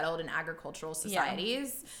like settled in agricultural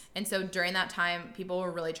societies. And so during that time, people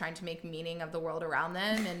were really trying to make meaning of the world around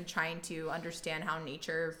them and trying to understand how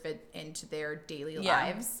nature fit into their daily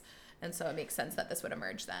lives. And so it makes sense that this would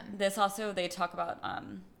emerge then. This also, they talk about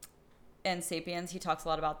in Sapiens, he talks a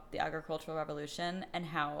lot about the agricultural revolution and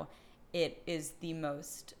how it is the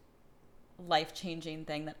most life-changing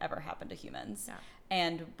thing that ever happened to humans. Yeah.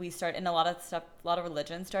 And and a lot of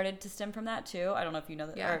religion started to stem from that too. I don't know if you know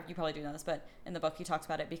that, or you probably do know this, but in the book he talks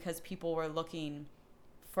about it because people were looking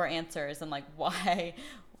for answers and like why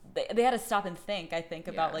they had to stop and think, I think,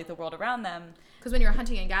 about like the world around them. Because when you're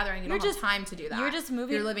hunting and gathering, you don't have time to do that. You're just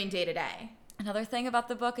moving. You're living day to day. Another thing about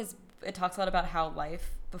the book is it talks a lot about how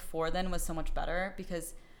life before then was so much better,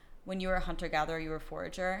 because when you were a hunter-gatherer, you were a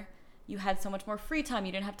forager, you had so much more free time.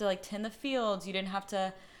 You didn't have to like tend the fields. You didn't have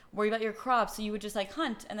to worry about your crops. So you would just like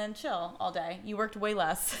hunt and then chill all day. You worked way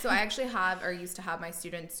less. So I actually used to have my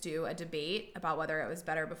students do a debate about whether it was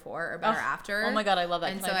better before or better after. Oh my God, I love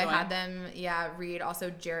that. And so I had them, read also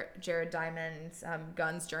Jared Diamond's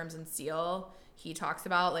Guns, Germs, and Steel. He talks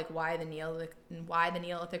about like why the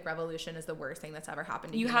Neolithic Revolution is the worst thing that's ever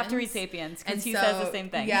happened to humans. You have to read Sapiens because he says the same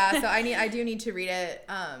thing. Yeah, so I do need to read it.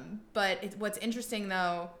 But what's interesting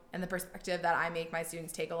though, and the perspective that I make my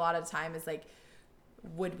students take a lot of the time is like,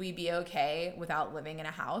 would we be okay without living in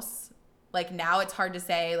a house? Like now it's hard to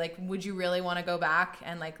say, like, would you really want to go back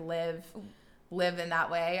and like live in that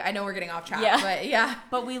way? I know we're getting off track,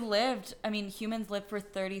 but humans lived for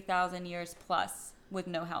 30,000 years plus with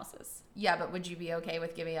no houses. Yeah, but would you be okay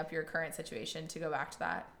with giving up your current situation to go back to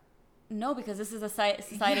that? No, because this is a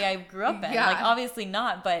society I grew up in. Yeah. Like obviously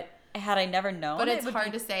not, but had I never known. But it's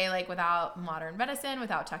hard to say like without modern medicine,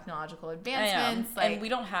 without technological advancements. And we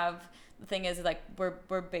don't have. The thing is, like,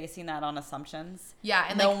 we're basing that on assumptions. Yeah,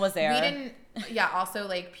 and no one was there. We didn't. Yeah, also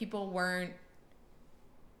like people weren't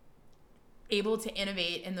able to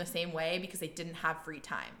innovate in the same way because they didn't have free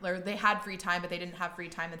time. Or they had free time, but they didn't have free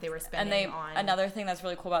time that they were spending on. Another thing that's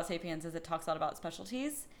really cool about Sapiens is it talks a lot about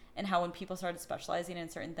specialties and how when people started specializing in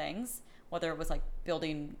certain things, whether it was like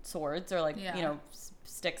building swords or like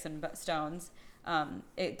sticks and stones.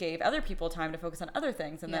 It gave other people time to focus on other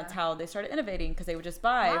things, and that's how they started innovating because they would just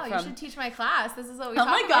buy. Wow, you should teach my class. This is what we talk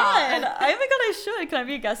about. Oh my god, I should. Can I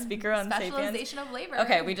be a guest speaker on Sapiens? Specialization of labor.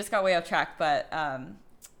 Okay, we just got way off track, but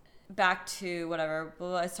back to whatever.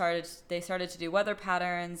 They started to do weather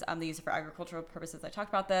patterns. They use it for agricultural purposes. I talked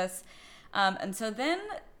about this, and so then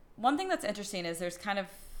one thing that's interesting is there's kind of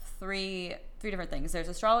three different things. There's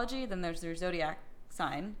astrology, then there's their zodiac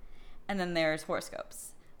sign, and then there's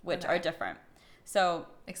horoscopes, which are different. So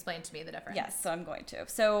explain to me the difference. Yes, so I'm going to.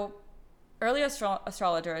 So early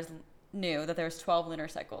astrologers knew that there's 12 lunar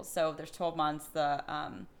cycles. So there's 12 months.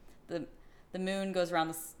 The moon goes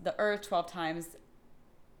around the Earth 12 times.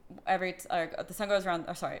 The sun goes around.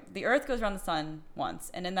 The Earth goes around the sun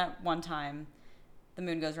once, and in that one time, the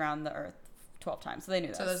moon goes around the Earth 12 times. So they knew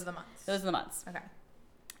this. So those are the months. Those are the months. Okay.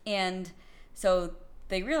 And so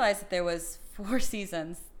they realized that there was 4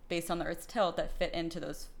 seasons based on the Earth's tilt that fit into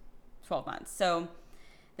those 12 months. So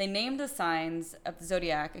they named the signs of the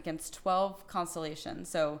zodiac against 12 constellations.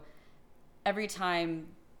 So every time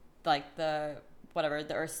like the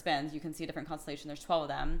Earth spins, you can see a different constellation. There's 12 of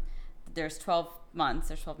them. There's 12 months,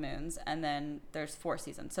 there's 12 moons, and then there's 4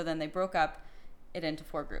 seasons. So then they broke up it into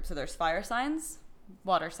 4 groups. So there's fire signs,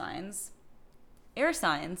 water signs, air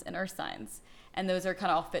signs, and earth signs. And those are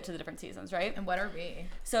kind of all fit to the different seasons, right? And what are we?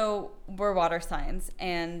 So we're water signs,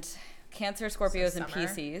 and Cancer, Scorpios, and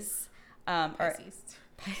Pisces.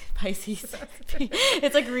 Pisces.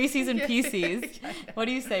 It's like Reese's and Pieces. What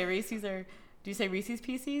do you say? Reese's or do you say Reese's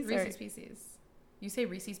Pieces? Reese's Pieces. You say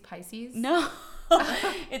Reese's Pisces? No.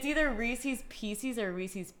 It's either Reese's Pieces or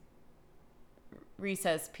Reese's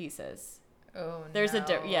Reese's Pieces. Oh, There's no.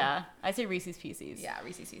 yeah. I say Reese's Pieces. Yeah,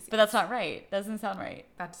 Reese's Pieces. But that's not right. Doesn't sound right.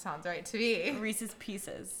 That sounds right to me. Reese's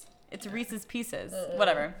Pieces. It's Reese's Pieces.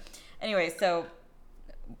 Whatever. Anyway, so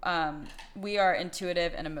we are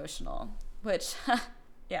intuitive and emotional, which,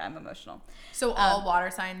 yeah, I'm emotional. So all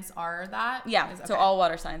water signs are that? Yeah. So all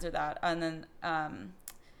water signs are that. And then,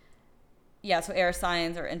 so air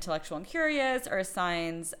signs are intellectual and curious. Earth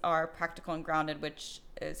signs are practical and grounded, which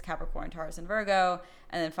is Capricorn, Taurus, and Virgo.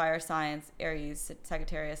 And then fire signs, Aries,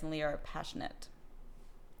 Sagittarius, and Leo are passionate.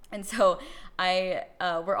 And so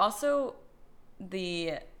we're also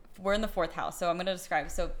we're in the 4th house. So I'm going to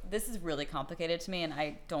describe. So this is really complicated to me, and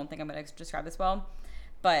I don't think I'm going to describe this well.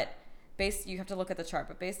 But you have to look at the chart.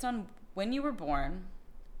 But based on when you were born,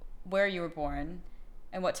 where you were born,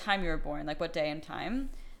 and what time you were born, like what day and time,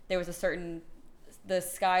 there was the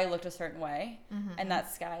sky looked a certain way, and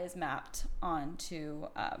that sky is mapped onto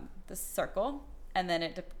the circle, and then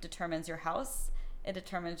it determines your house. It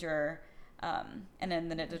determines your, and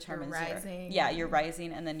then it determines your rising. Your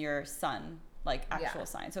rising, and then your sun, like actual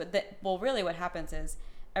sign. So really what happens is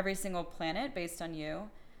every single planet based on you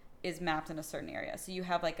is mapped in a certain area. So you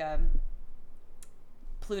have like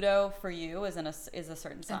Pluto for you is a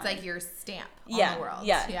certain sign. It's like your stamp on the world.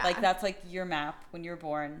 Yeah. Like that's like your map when you're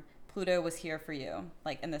born. Pluto was here for you,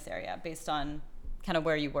 like in this area, based on kind of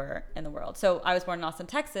where you were in the world. So I was born in Austin,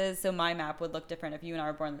 Texas, so my map would look different if you and I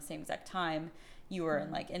were born at the same exact time. You were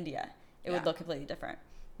in like India. It would look completely different.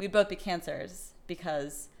 We'd both be Cancers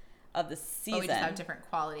because of the season. But we just have different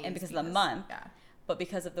qualities. And because of the month. Yeah. But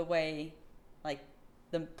because of the way, like,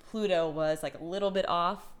 the Pluto was like a little bit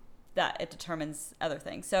off, that it determines other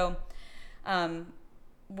things. So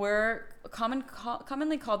we're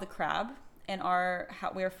commonly called the crab, and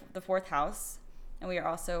we're the 4th house, and we are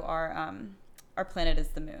also our planet is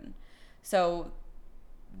the moon. So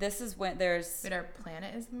this is when there's... But our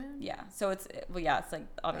planet is the moon? Yeah. So it's like,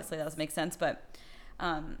 obviously that doesn't make sense, but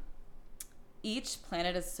each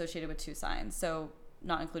planet is associated with 2 signs, so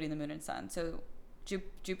not including the moon and sun. So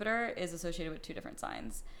Jupiter is associated with 2 different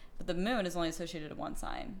signs, but the moon is only associated with 1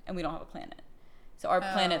 sign, and we don't have a planet. So our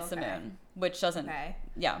planet's the moon, which doesn't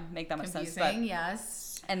make that much sense. Confusing,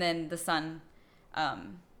 yes. And then the sun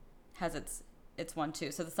has its 1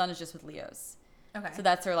 too. So the sun is just with Leos. Okay. So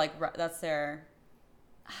that's their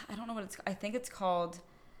I don't know what I think it's called.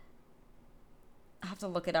 I have to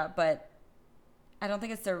look it up, but I don't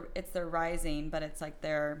think it's their rising, but it's like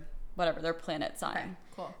their planet sign.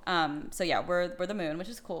 Okay, cool. So yeah, we're the moon, which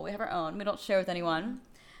is cool. We have our own. We don't share with anyone.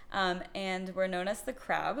 And we're known as the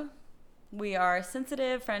crab. We are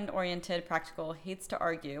sensitive, friend-oriented, practical, hates to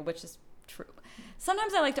argue, which is true.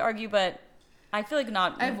 Sometimes I like to argue, but I feel like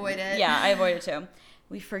not. I avoid it. Yeah, I avoid it too.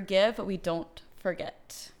 We forgive, but we don't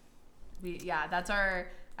forget. That's our...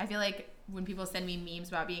 I feel like when people send me memes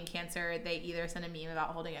about being Cancer, they either send a meme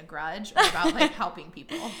about holding a grudge or about like helping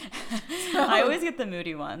people. So. I always get the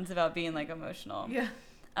moody ones about being like emotional. Yeah.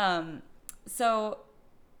 So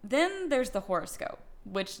then there's the horoscope,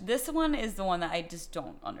 which this one is the one that I just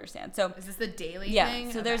don't understand. So is this the daily thing?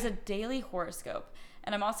 Yeah. So there's a daily horoscope.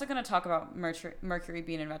 And I'm also going to talk about Mercury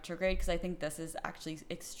being in retrograde, because I think this is actually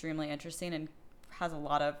extremely interesting and has a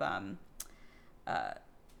lot of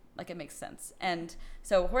it makes sense. And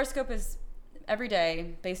so horoscope is every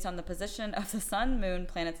day based on the position of the sun, moon,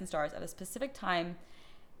 planets, and stars at a specific time,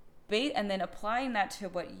 and then applying that to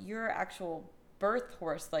what your actual birth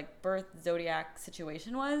zodiac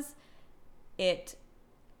situation was.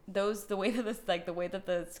 The way that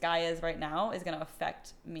the sky is right now is going to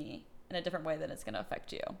affect me in a different way than it's going to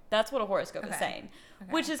affect you. That's what a horoscope is saying,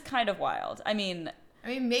 which is kind of wild. I mean,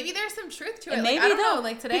 maybe there's some truth to it. Maybe I don't know.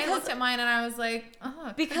 Like today, I looked at mine and I was like,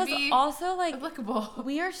 "Oh, because also like applicable."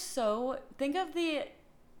 We are so think of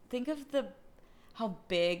how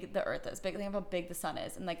big the Earth is. Think of how big the sun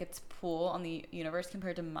is, and like its pull on the universe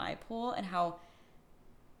compared to my pull, and how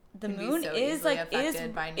the moon is like it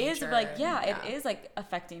is like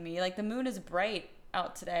affecting me. Like the moon is bright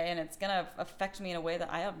out today, and it's gonna affect me in a way that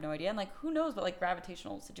I have no idea. And like, who knows what like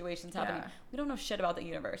gravitational situations happening? We don't know shit about the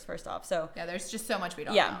universe, first off. So yeah, there's just so much we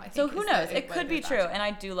don't know. I think so who knows? It could be true. And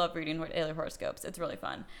I do love reading daily horoscopes. It's really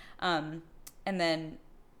fun. And then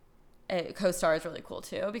co-star is really cool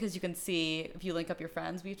too, because you can see if you link up your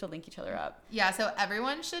friends, we have to link each other up. Yeah, so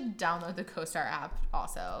everyone should download the co-star app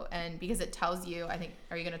also, and because it tells you, I think,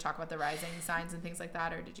 are you going to talk about the rising signs and things like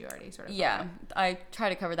that, or did you already sort of I try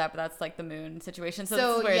to cover that, but that's like the moon situation. So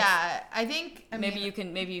this is where I think maybe you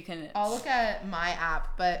can I'll look at my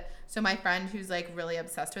app, but so my friend who's like really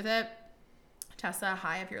obsessed with it, Tessa,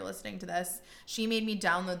 hi if you're listening to this, she made me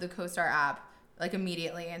download the co-star app like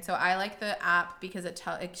immediately. And so I like the app because it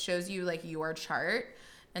shows you like your chart.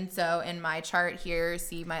 And so in my chart here,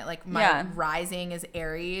 see my rising is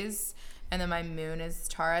Aries and then my moon is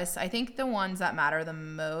Taurus. I think the ones that matter the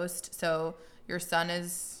most, so your sun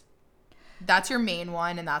that's your main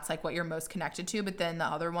one and that's like what you're most connected to, but then the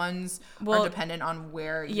other ones are dependent on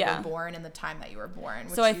where you were born and the time that you were born,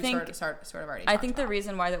 which so I think sort of already I think about. The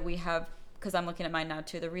reason why that we have, because I'm looking at mine now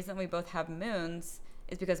too, the reason we both have moons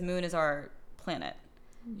is because moon is our planet.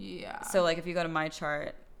 Yeah. So like if you go to my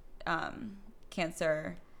chart,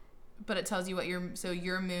 Cancer. But it tells you what your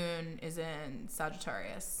moon is in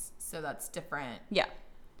Sagittarius, so that's different. Yeah.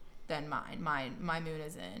 Than mine. My moon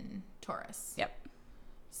is in Taurus. Yep.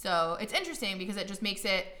 So it's interesting because it just makes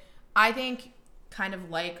it, I think, kind of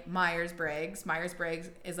like Myers-Briggs. Myers-Briggs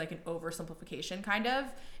is like an oversimplification kind of,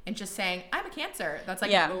 and just saying I'm a Cancer. That's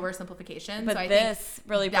like an oversimplification. But so I this think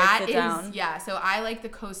really breaks it down. Yeah. So I like the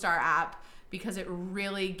CoStar app because it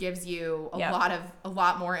really gives you a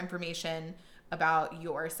lot more information about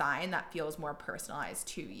your sign that feels more personalized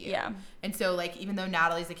to you. Yeah. And so like even though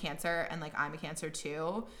Natalie's a Cancer and like I'm a Cancer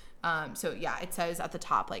too, so yeah, it says at the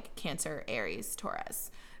top like Cancer, Aries, Taurus.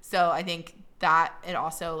 So I think that it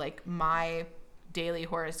also like my daily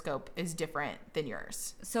horoscope is different than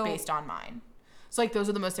yours based on mine. So like those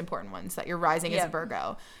are the most important ones, that your rising is a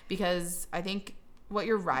Virgo, because I think what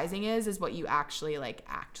your rising is what you actually like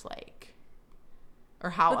act like. Or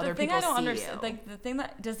how other people see you. The thing I don't understand, like the thing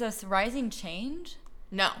that, does this rising change?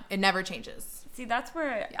 No, it never changes. See, that's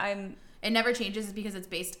where It never changes because it's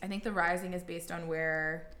based, I think the rising is based on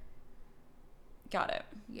where. Got it.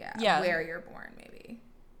 Yeah. Where you're born, maybe.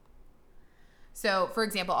 So, for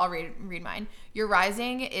example, I'll read mine. Your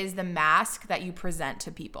rising is the mask that you present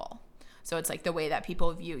to people. So it's like the way that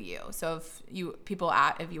people view you. So if you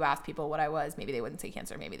ask people what I was, maybe they wouldn't say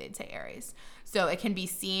Cancer, maybe they'd say Aries. So it can be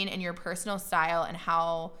seen in your personal style and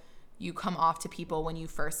how you come off to people when you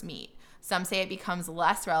first meet. Some say it becomes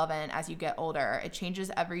less relevant as you get older. It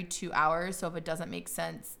changes every 2 hours. So if it doesn't make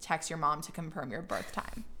sense, text your mom to confirm your birth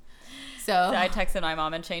time. So I texted my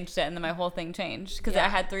mom and changed it, and then my whole thing changed because I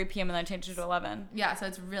had 3 p.m. and then I changed it to 11. Yeah, so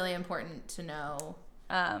it's really important to know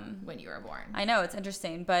when you were born. I know, it's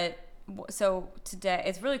interesting, but so today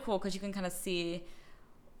it's really cool because you can kind of see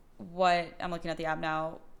what I'm looking at the app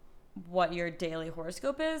now, what your daily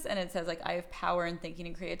horoscope is, and it says like I have power in thinking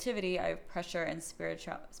and creativity, I have pressure in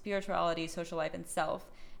spirituality, social life, and self,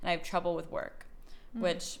 and I have trouble with work,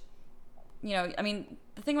 which, you know, I mean,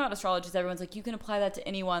 the thing about astrology is everyone's like, you can apply that to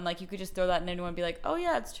anyone. Like, you could just throw that in anyone and be like, oh,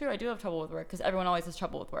 yeah, it's true. I do have trouble with work, because everyone always has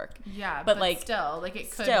trouble with work. Yeah, but like, still, like,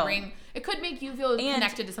 it could make you feel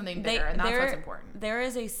connected to something bigger, and that's what's important. There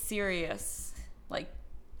is a serious, like,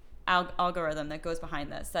 algorithm that goes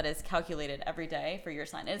behind this that is calculated every day for your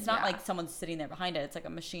sign. It's not like someone's sitting there behind it. It's like a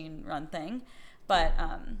machine-run thing. But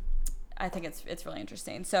I think it's really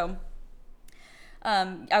interesting. So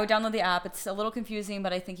I would download the app. It's a little confusing,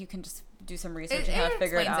 but I think you can just do some research and kind of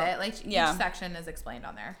figure it out. Like each section is explained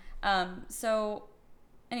on there. So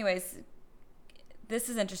anyways, this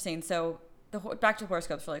is interesting. So back to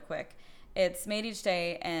horoscopes really quick. It's made each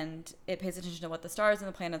day and it pays attention to what the stars and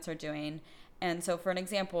the planets are doing. And so for an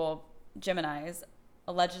example, Geminis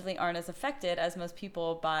allegedly aren't as affected as most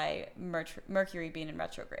people by Mercury being in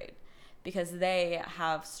retrograde, because they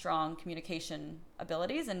have strong communication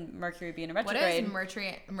abilities, and Mercury being in retrograde. What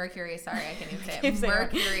is Mercury? Sorry, I can't even say it.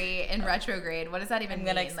 Mercury in retrograde. What does that even mean?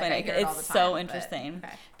 I'm going to explain it. It's so interesting.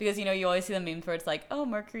 Okay. Because, you know, you always see the memes where it's like, oh,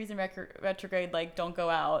 Mercury's in retrograde, like, don't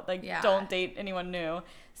go out. Like, don't date anyone new.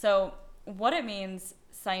 So what it means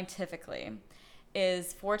scientifically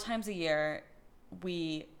is 4 times a year,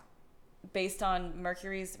 based on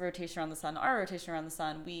Mercury's rotation around the sun, our rotation around the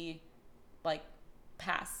sun, we, like,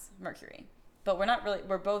 pass Mercury, but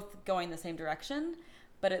we're both going the same direction,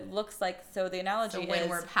 but it looks like, so the analogy is when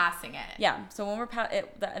we're passing it. Yeah. So when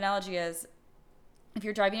the analogy is, if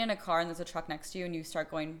you're driving in a car and there's a truck next to you and you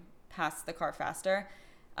start going past the car faster,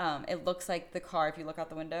 it looks like the car, if you look out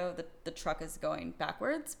the window, the truck is going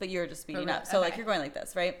backwards, but you're just speeding up. So like you're going like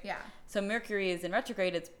this, right? Yeah. So Mercury is in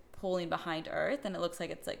retrograde, it's pulling behind Earth, and it looks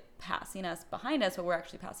like it's like passing us behind us, but we're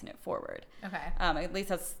actually passing it forward. Okay. At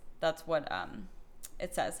least that's what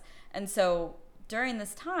it says. And so during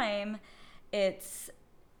this time, it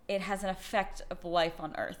has an effect of life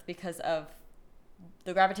on Earth because of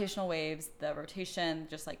the gravitational waves, the rotation,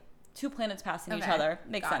 just like 2 planets passing each other.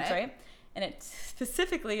 Makes sense, right? And it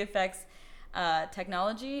specifically affects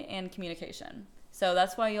technology and communication. So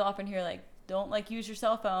that's why you'll often hear like, don't like use your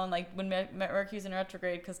cell phone like when Mercury's in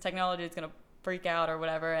retrograde, because technology is going to freak out or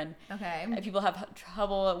whatever, and people have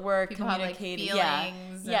trouble at work communicating. Have, like,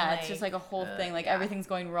 feelings. It's just like a whole thing. Like everything's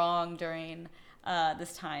going wrong during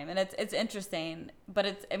this time, and it's interesting, but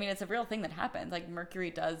it's a real thing that happens. Like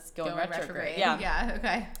Mercury does go in retrograde. Yeah.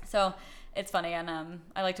 Okay. So it's funny, and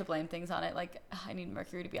I like to blame things on it. Like, I need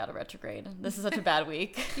Mercury to be out of retrograde. This is such a bad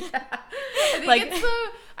week. Yeah.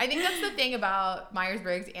 I think that's the thing about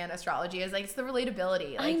Myers-Briggs and astrology is like it's the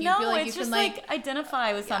relatability. Like I know, you feel like it's you just can like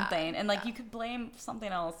identify with something, and like you could blame something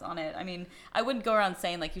else on it. I mean, I wouldn't go around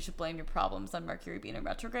saying like you should blame your problems on Mercury being in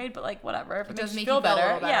retrograde, but like whatever. If it makes you feel better,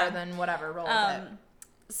 a little better, then whatever, roll with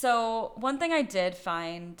it. So one thing I did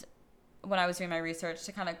find when I was doing my research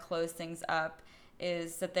to kind of close things up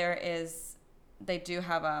is that they do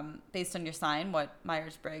have, based on your sign, what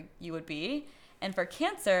Myers-Briggs you would be. And for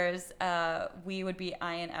Cancers, we would be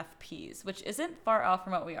INFPs, which isn't far off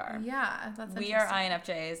from what we are. Yeah, that's interesting. We are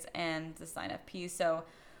INFJs and this INFPs. So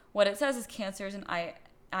what it says is Cancers and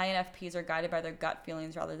INFPs are guided by their gut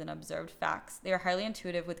feelings rather than observed facts. They are highly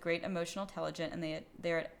intuitive with great emotional intelligence, and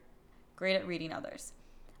they're great at reading others.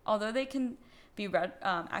 Although they can be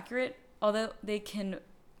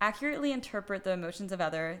accurately interpret the emotions of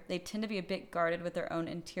others, they tend to be a bit guarded with their own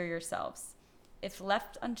interior selves. If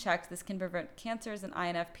left unchecked, this can prevent Cancers and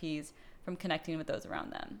INFPs from connecting with those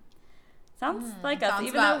around them. Sounds like us,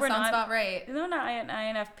 even though we're not right. Even though we're not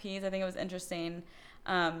INFPs, I think it was interesting.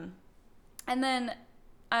 And then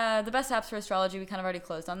the best apps for astrology, we kind of already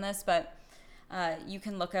closed on this, but you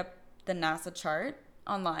can look up the NASA chart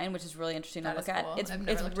online, which is really interesting to look at. It's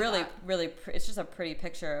really it's just a pretty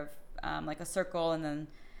picture of like a circle and then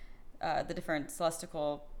the different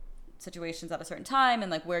celestial situations at a certain time and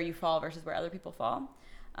like where you fall versus where other people fall.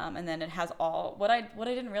 And then it has all what I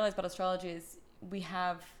didn't realize about astrology is we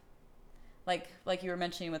have like you were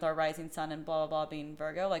mentioning with our rising sun and blah blah blah being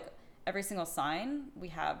Virgo, like every single sign we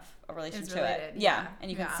have a relation to it. Yeah. And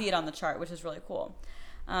you can see it on the chart, which is really cool.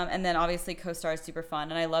 And then obviously CoStar is super fun,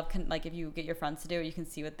 and I love like if you get your friends to do it, you can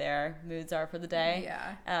see what their moods are for the day.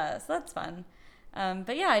 Yeah. So that's fun.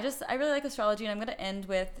 But yeah, I really like astrology, and I'm gonna end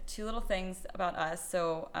with two little things about us.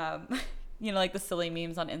 So like the silly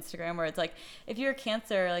memes on Instagram where it's like, if you're a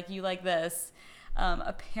Cancer, like you like this.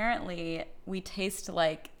 Apparently we taste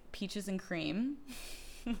like peaches and cream.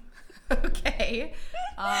 Okay.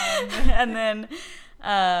 And then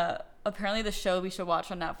apparently the show we should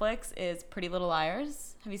watch on Netflix is Pretty Little Liars.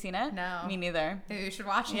 Have you seen it? No. Me neither. Maybe you should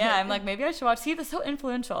watch it. Yeah, I'm like, maybe I should watch. See, that's so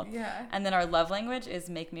influential. Yeah. And then our love language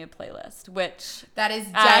is make me a playlist, which... That is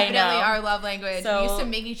definitely our love language. So, we used to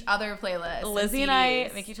make each other playlists. Lizzy and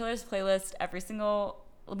I make each other's playlist every single...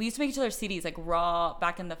 We used to make each other's CDs, like raw,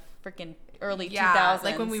 back in the freaking early 2000s.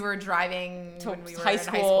 Like when we were driving to when we were high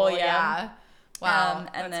school. Yeah. Wow,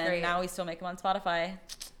 and then great. Now we still make them on Spotify.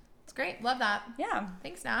 It's great. Love that. Yeah.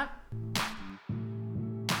 Thanks, Nat.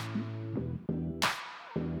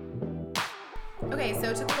 Okay,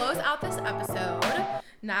 so to close out this episode,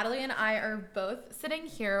 Natalie and I are both sitting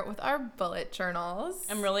here with our bullet journals.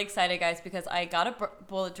 I'm really excited, guys, because I got a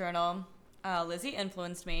bullet journal. Lizzy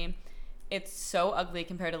influenced me. It's so ugly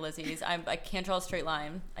compared to Lizzy's. I can't draw a straight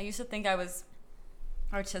line. I used to think I was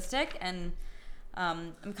artistic, and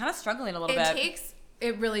I'm kind of struggling a little bit.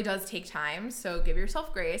 It really does take time, so give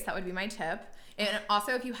yourself grace. That would be my tip. And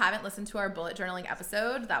also, if you haven't listened to our bullet journaling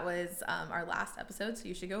episode, that was our last episode, so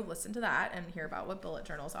you should go listen to that and hear about what bullet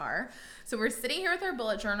journals are. So we're sitting here with our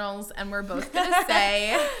bullet journals, and we're both going to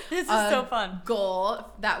say this is so fun goal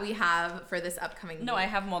that we have for this upcoming week. No, I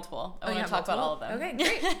have multiple. I want to talk about all of them. Okay,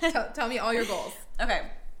 great. Tell me all your goals. Okay,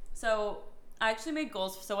 so I actually made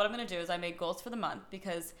goals. So what I'm going to do is I made goals for the month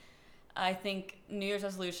because I think New Year's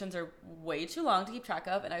resolutions are way too long to keep track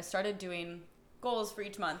of, and I started doing goals for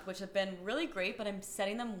each month, which have been really great, but I'm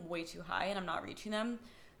setting them way too high and I'm not reaching them.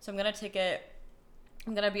 So I'm going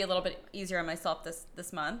to be a little bit easier on myself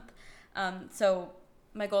this month. So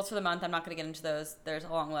my goals for the month, I'm not going to get into those. There's a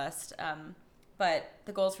long list. But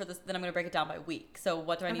the goals for this, then I'm going to break it down by week. So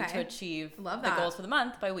what do I need to achieve? Love the that. goals for the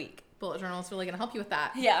month by week. Bullet journal is really going to help you with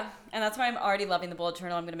that. Yeah. And that's why I'm already loving the bullet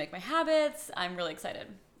journal. I'm going to make my habits. I'm really excited.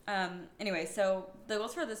 Anyway, so the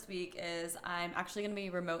goals for this week is I'm actually going to be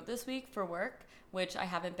remote this week for work, which I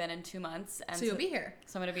haven't been in 2 months. And so you'll be here.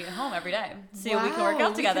 So I'm going to be at home every day. So we can work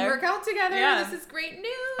out together. Yeah. This is great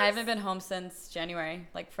news. I haven't been home since January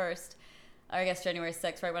 1st, or I guess January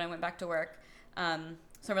 6th, right when I went back to work. So I'm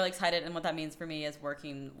really excited. And what that means for me is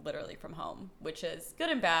working literally from home, which is good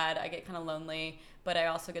and bad. I get kind of lonely, but I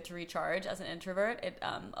also get to recharge as an introvert. It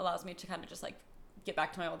allows me to kind of just like get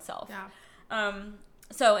back to my old self. Yeah.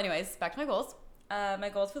 So anyways, back to my goals.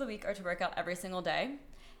 My goals for the week are to work out every single day.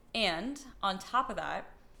 And on top of that,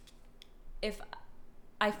 if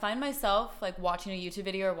I find myself like watching a YouTube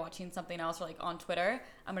video or watching something else or like on Twitter,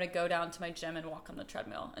 I'm going to go down to my gym and walk on the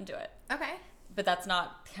treadmill and do it. Okay. but that does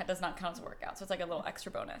not count as a workout. So it's like a little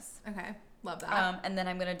extra bonus. Okay. Love that. And then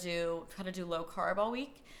I'm going to try to do low carb all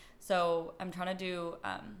week. So I'm trying to do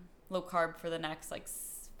low carb for the next like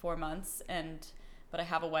 4 months, but I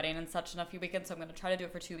have a wedding and such in a few weekends, so I'm going to try to do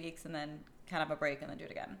it for 2 weeks and then kind of have a break and then do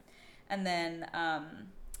it again. And then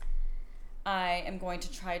I am going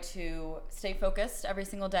to try to stay focused every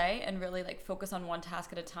single day and really like focus on one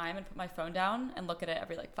task at a time and put my phone down and look at it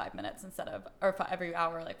every like 5 minutes every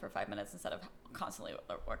hour like for 5 minutes instead of constantly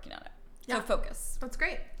working on it. Yeah. So focus. That's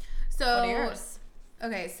great. So what are yours?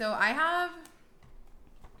 Okay, so I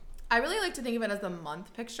really like to think of it as the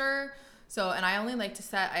month picture. So, and I like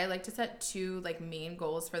to set 2 like main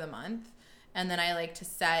goals for the month. And then I like to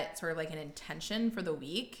set sort of like an intention for the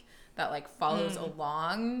week that like follows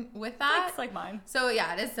along with that. It's like mine. So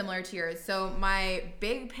yeah, it is similar to yours. So my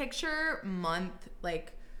big picture month,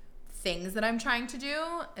 like things that I'm trying to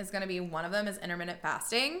do is going to be, one of them is intermittent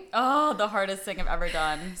fasting. Oh, the hardest thing I've ever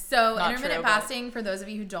done. So intermittent fasting, for those of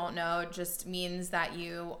you who don't know, just means that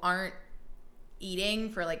you aren't eating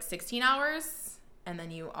for like 16 hours and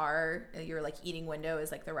then your like eating window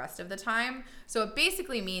is like the rest of the time. So it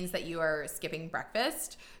basically means that you are skipping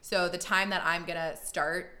breakfast. So the time that I'm gonna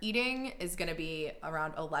start eating is gonna be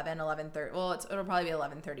around 11:30. Well, it'll probably be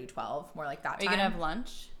 11:30, 12, more like that time. Are you gonna have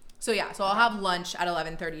lunch? So yeah, so I'll have lunch at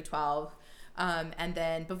 11:30, 12. And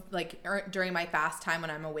then like during my fast time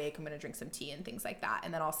when I'm awake, I'm gonna drink some tea and things like that,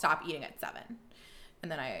 and then I'll stop eating at 7.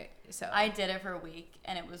 And then I did it for a week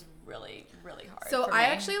and it was really, really hard. So I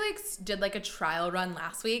actually like did like a trial run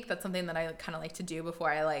last week. That's something that I kind of like to do before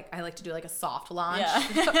I like to do like a soft launch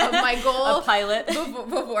of my goal. A pilot.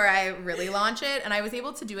 before I really launch it. And I was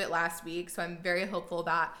able to do it last week. So I'm very hopeful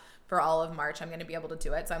that for all of March, I'm going to be able to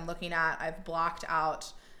do it. So I've blocked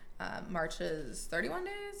out March is 31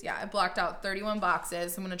 days. Yeah, I blocked out 31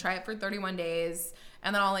 boxes. So I'm going to try it for 31 days.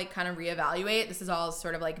 And then I'll like kind of reevaluate. This is all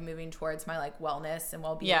sort of like moving towards my like wellness and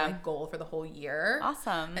well-being like goal for the whole year.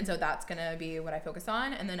 Awesome. And so that's going to be what I focus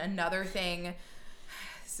on. And then another thing, I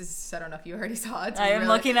don't know if you already saw it. I am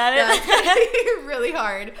looking at it. It's really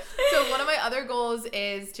hard. So one of my other goals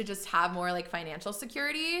is to just have more like financial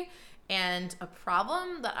security. And a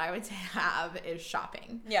problem that I would have is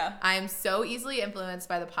shopping. Yeah. I am so easily influenced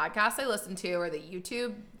by the podcasts I listen to or the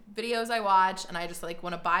YouTube videos I watch, and I just like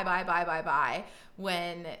want to buy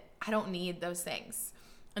when I don't need those things.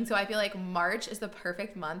 And so I feel like March is the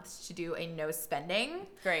perfect month to do a no spending.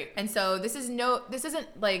 Great. And so this isn't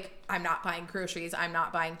like I'm not buying groceries, I'm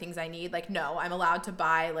not buying things I need. Like, no, I'm allowed to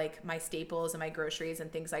buy like my staples and my groceries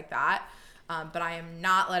and things like that. But I am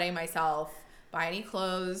not letting myself buy any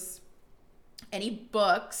clothes, any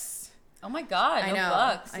books. Oh my God, no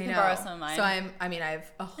books. You can borrow some of mine. So I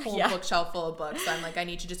have a whole bookshelf full of books. So I'm like, I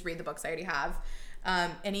need to just read the books I already have.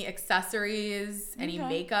 Any accessories, any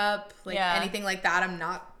makeup, anything like that. I'm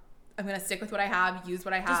going to stick with what I have, use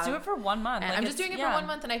what I have. Just do it for 1 month. And I'm just doing it for 1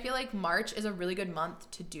 month. And I feel like March is a really good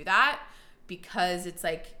month to do that because it's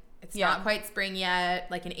like, it's not quite spring yet.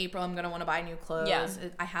 Like in April, I'm going to want to buy new clothes. Yeah.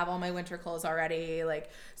 I have all my winter clothes already.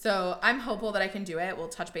 So I'm hopeful that I can do it. We'll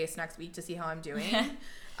touch base next week to see how I'm doing.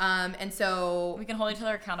 And so we can hold each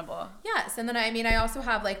other accountable. Yes. And then, I also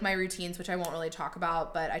have like my routines, which I won't really talk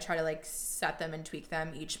about, but I try to like set them and tweak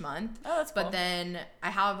them each month. Oh, that's cool. But then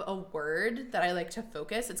I have a word that I like to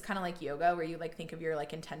focus. It's kind of like yoga where you like think of your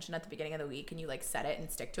like intention at the beginning of the week and you like set it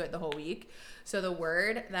and stick to it the whole week. So the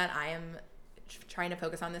word that I am trying to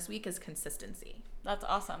focus on this week is consistency. That's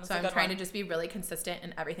awesome. That's so I'm trying to just be really consistent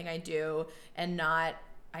in everything I do and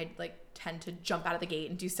I like tend to jump out of the gate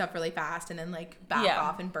and do stuff really fast and then like back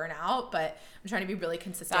off and burn out, but I'm trying to be really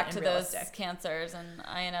consistent and realistic. Back to those cancers and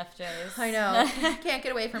INFJs. I know. Can't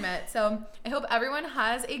get away from it. So I hope everyone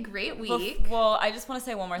has a great week. Well, I just want to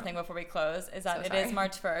say one more thing before we close is that it is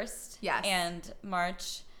March 1st. Yes. And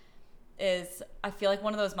March is, I feel like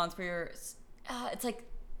one of those months where you're, it's like,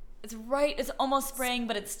 it's almost spring,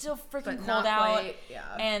 but it's still freaking cold out. Quite, yeah.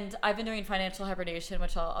 And I've been doing financial hibernation,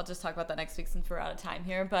 which I'll just talk about that next week since we're out of time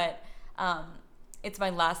here. But it's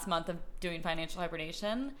my last month of doing financial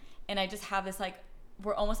hibernation. And I just have this like,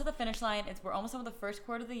 we're almost at the finish line. We're almost on the first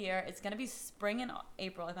quarter of the year. It's going to be spring in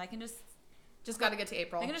April. If I can just got to get to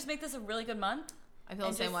April. I can just make this a really good month. I feel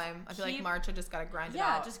the same way. I feel like March, I just got to grind it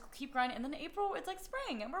out. Yeah, just keep grinding. And then April, it's like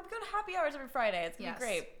spring. And we're going to happy hours every Friday. It's going to be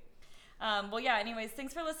great. Anyways,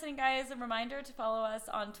 thanks for listening, guys. A reminder to follow us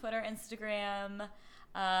on Twitter, Instagram,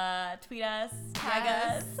 tweet us, tag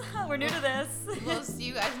us. We're new to this. We'll see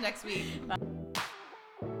you guys next week. Bye.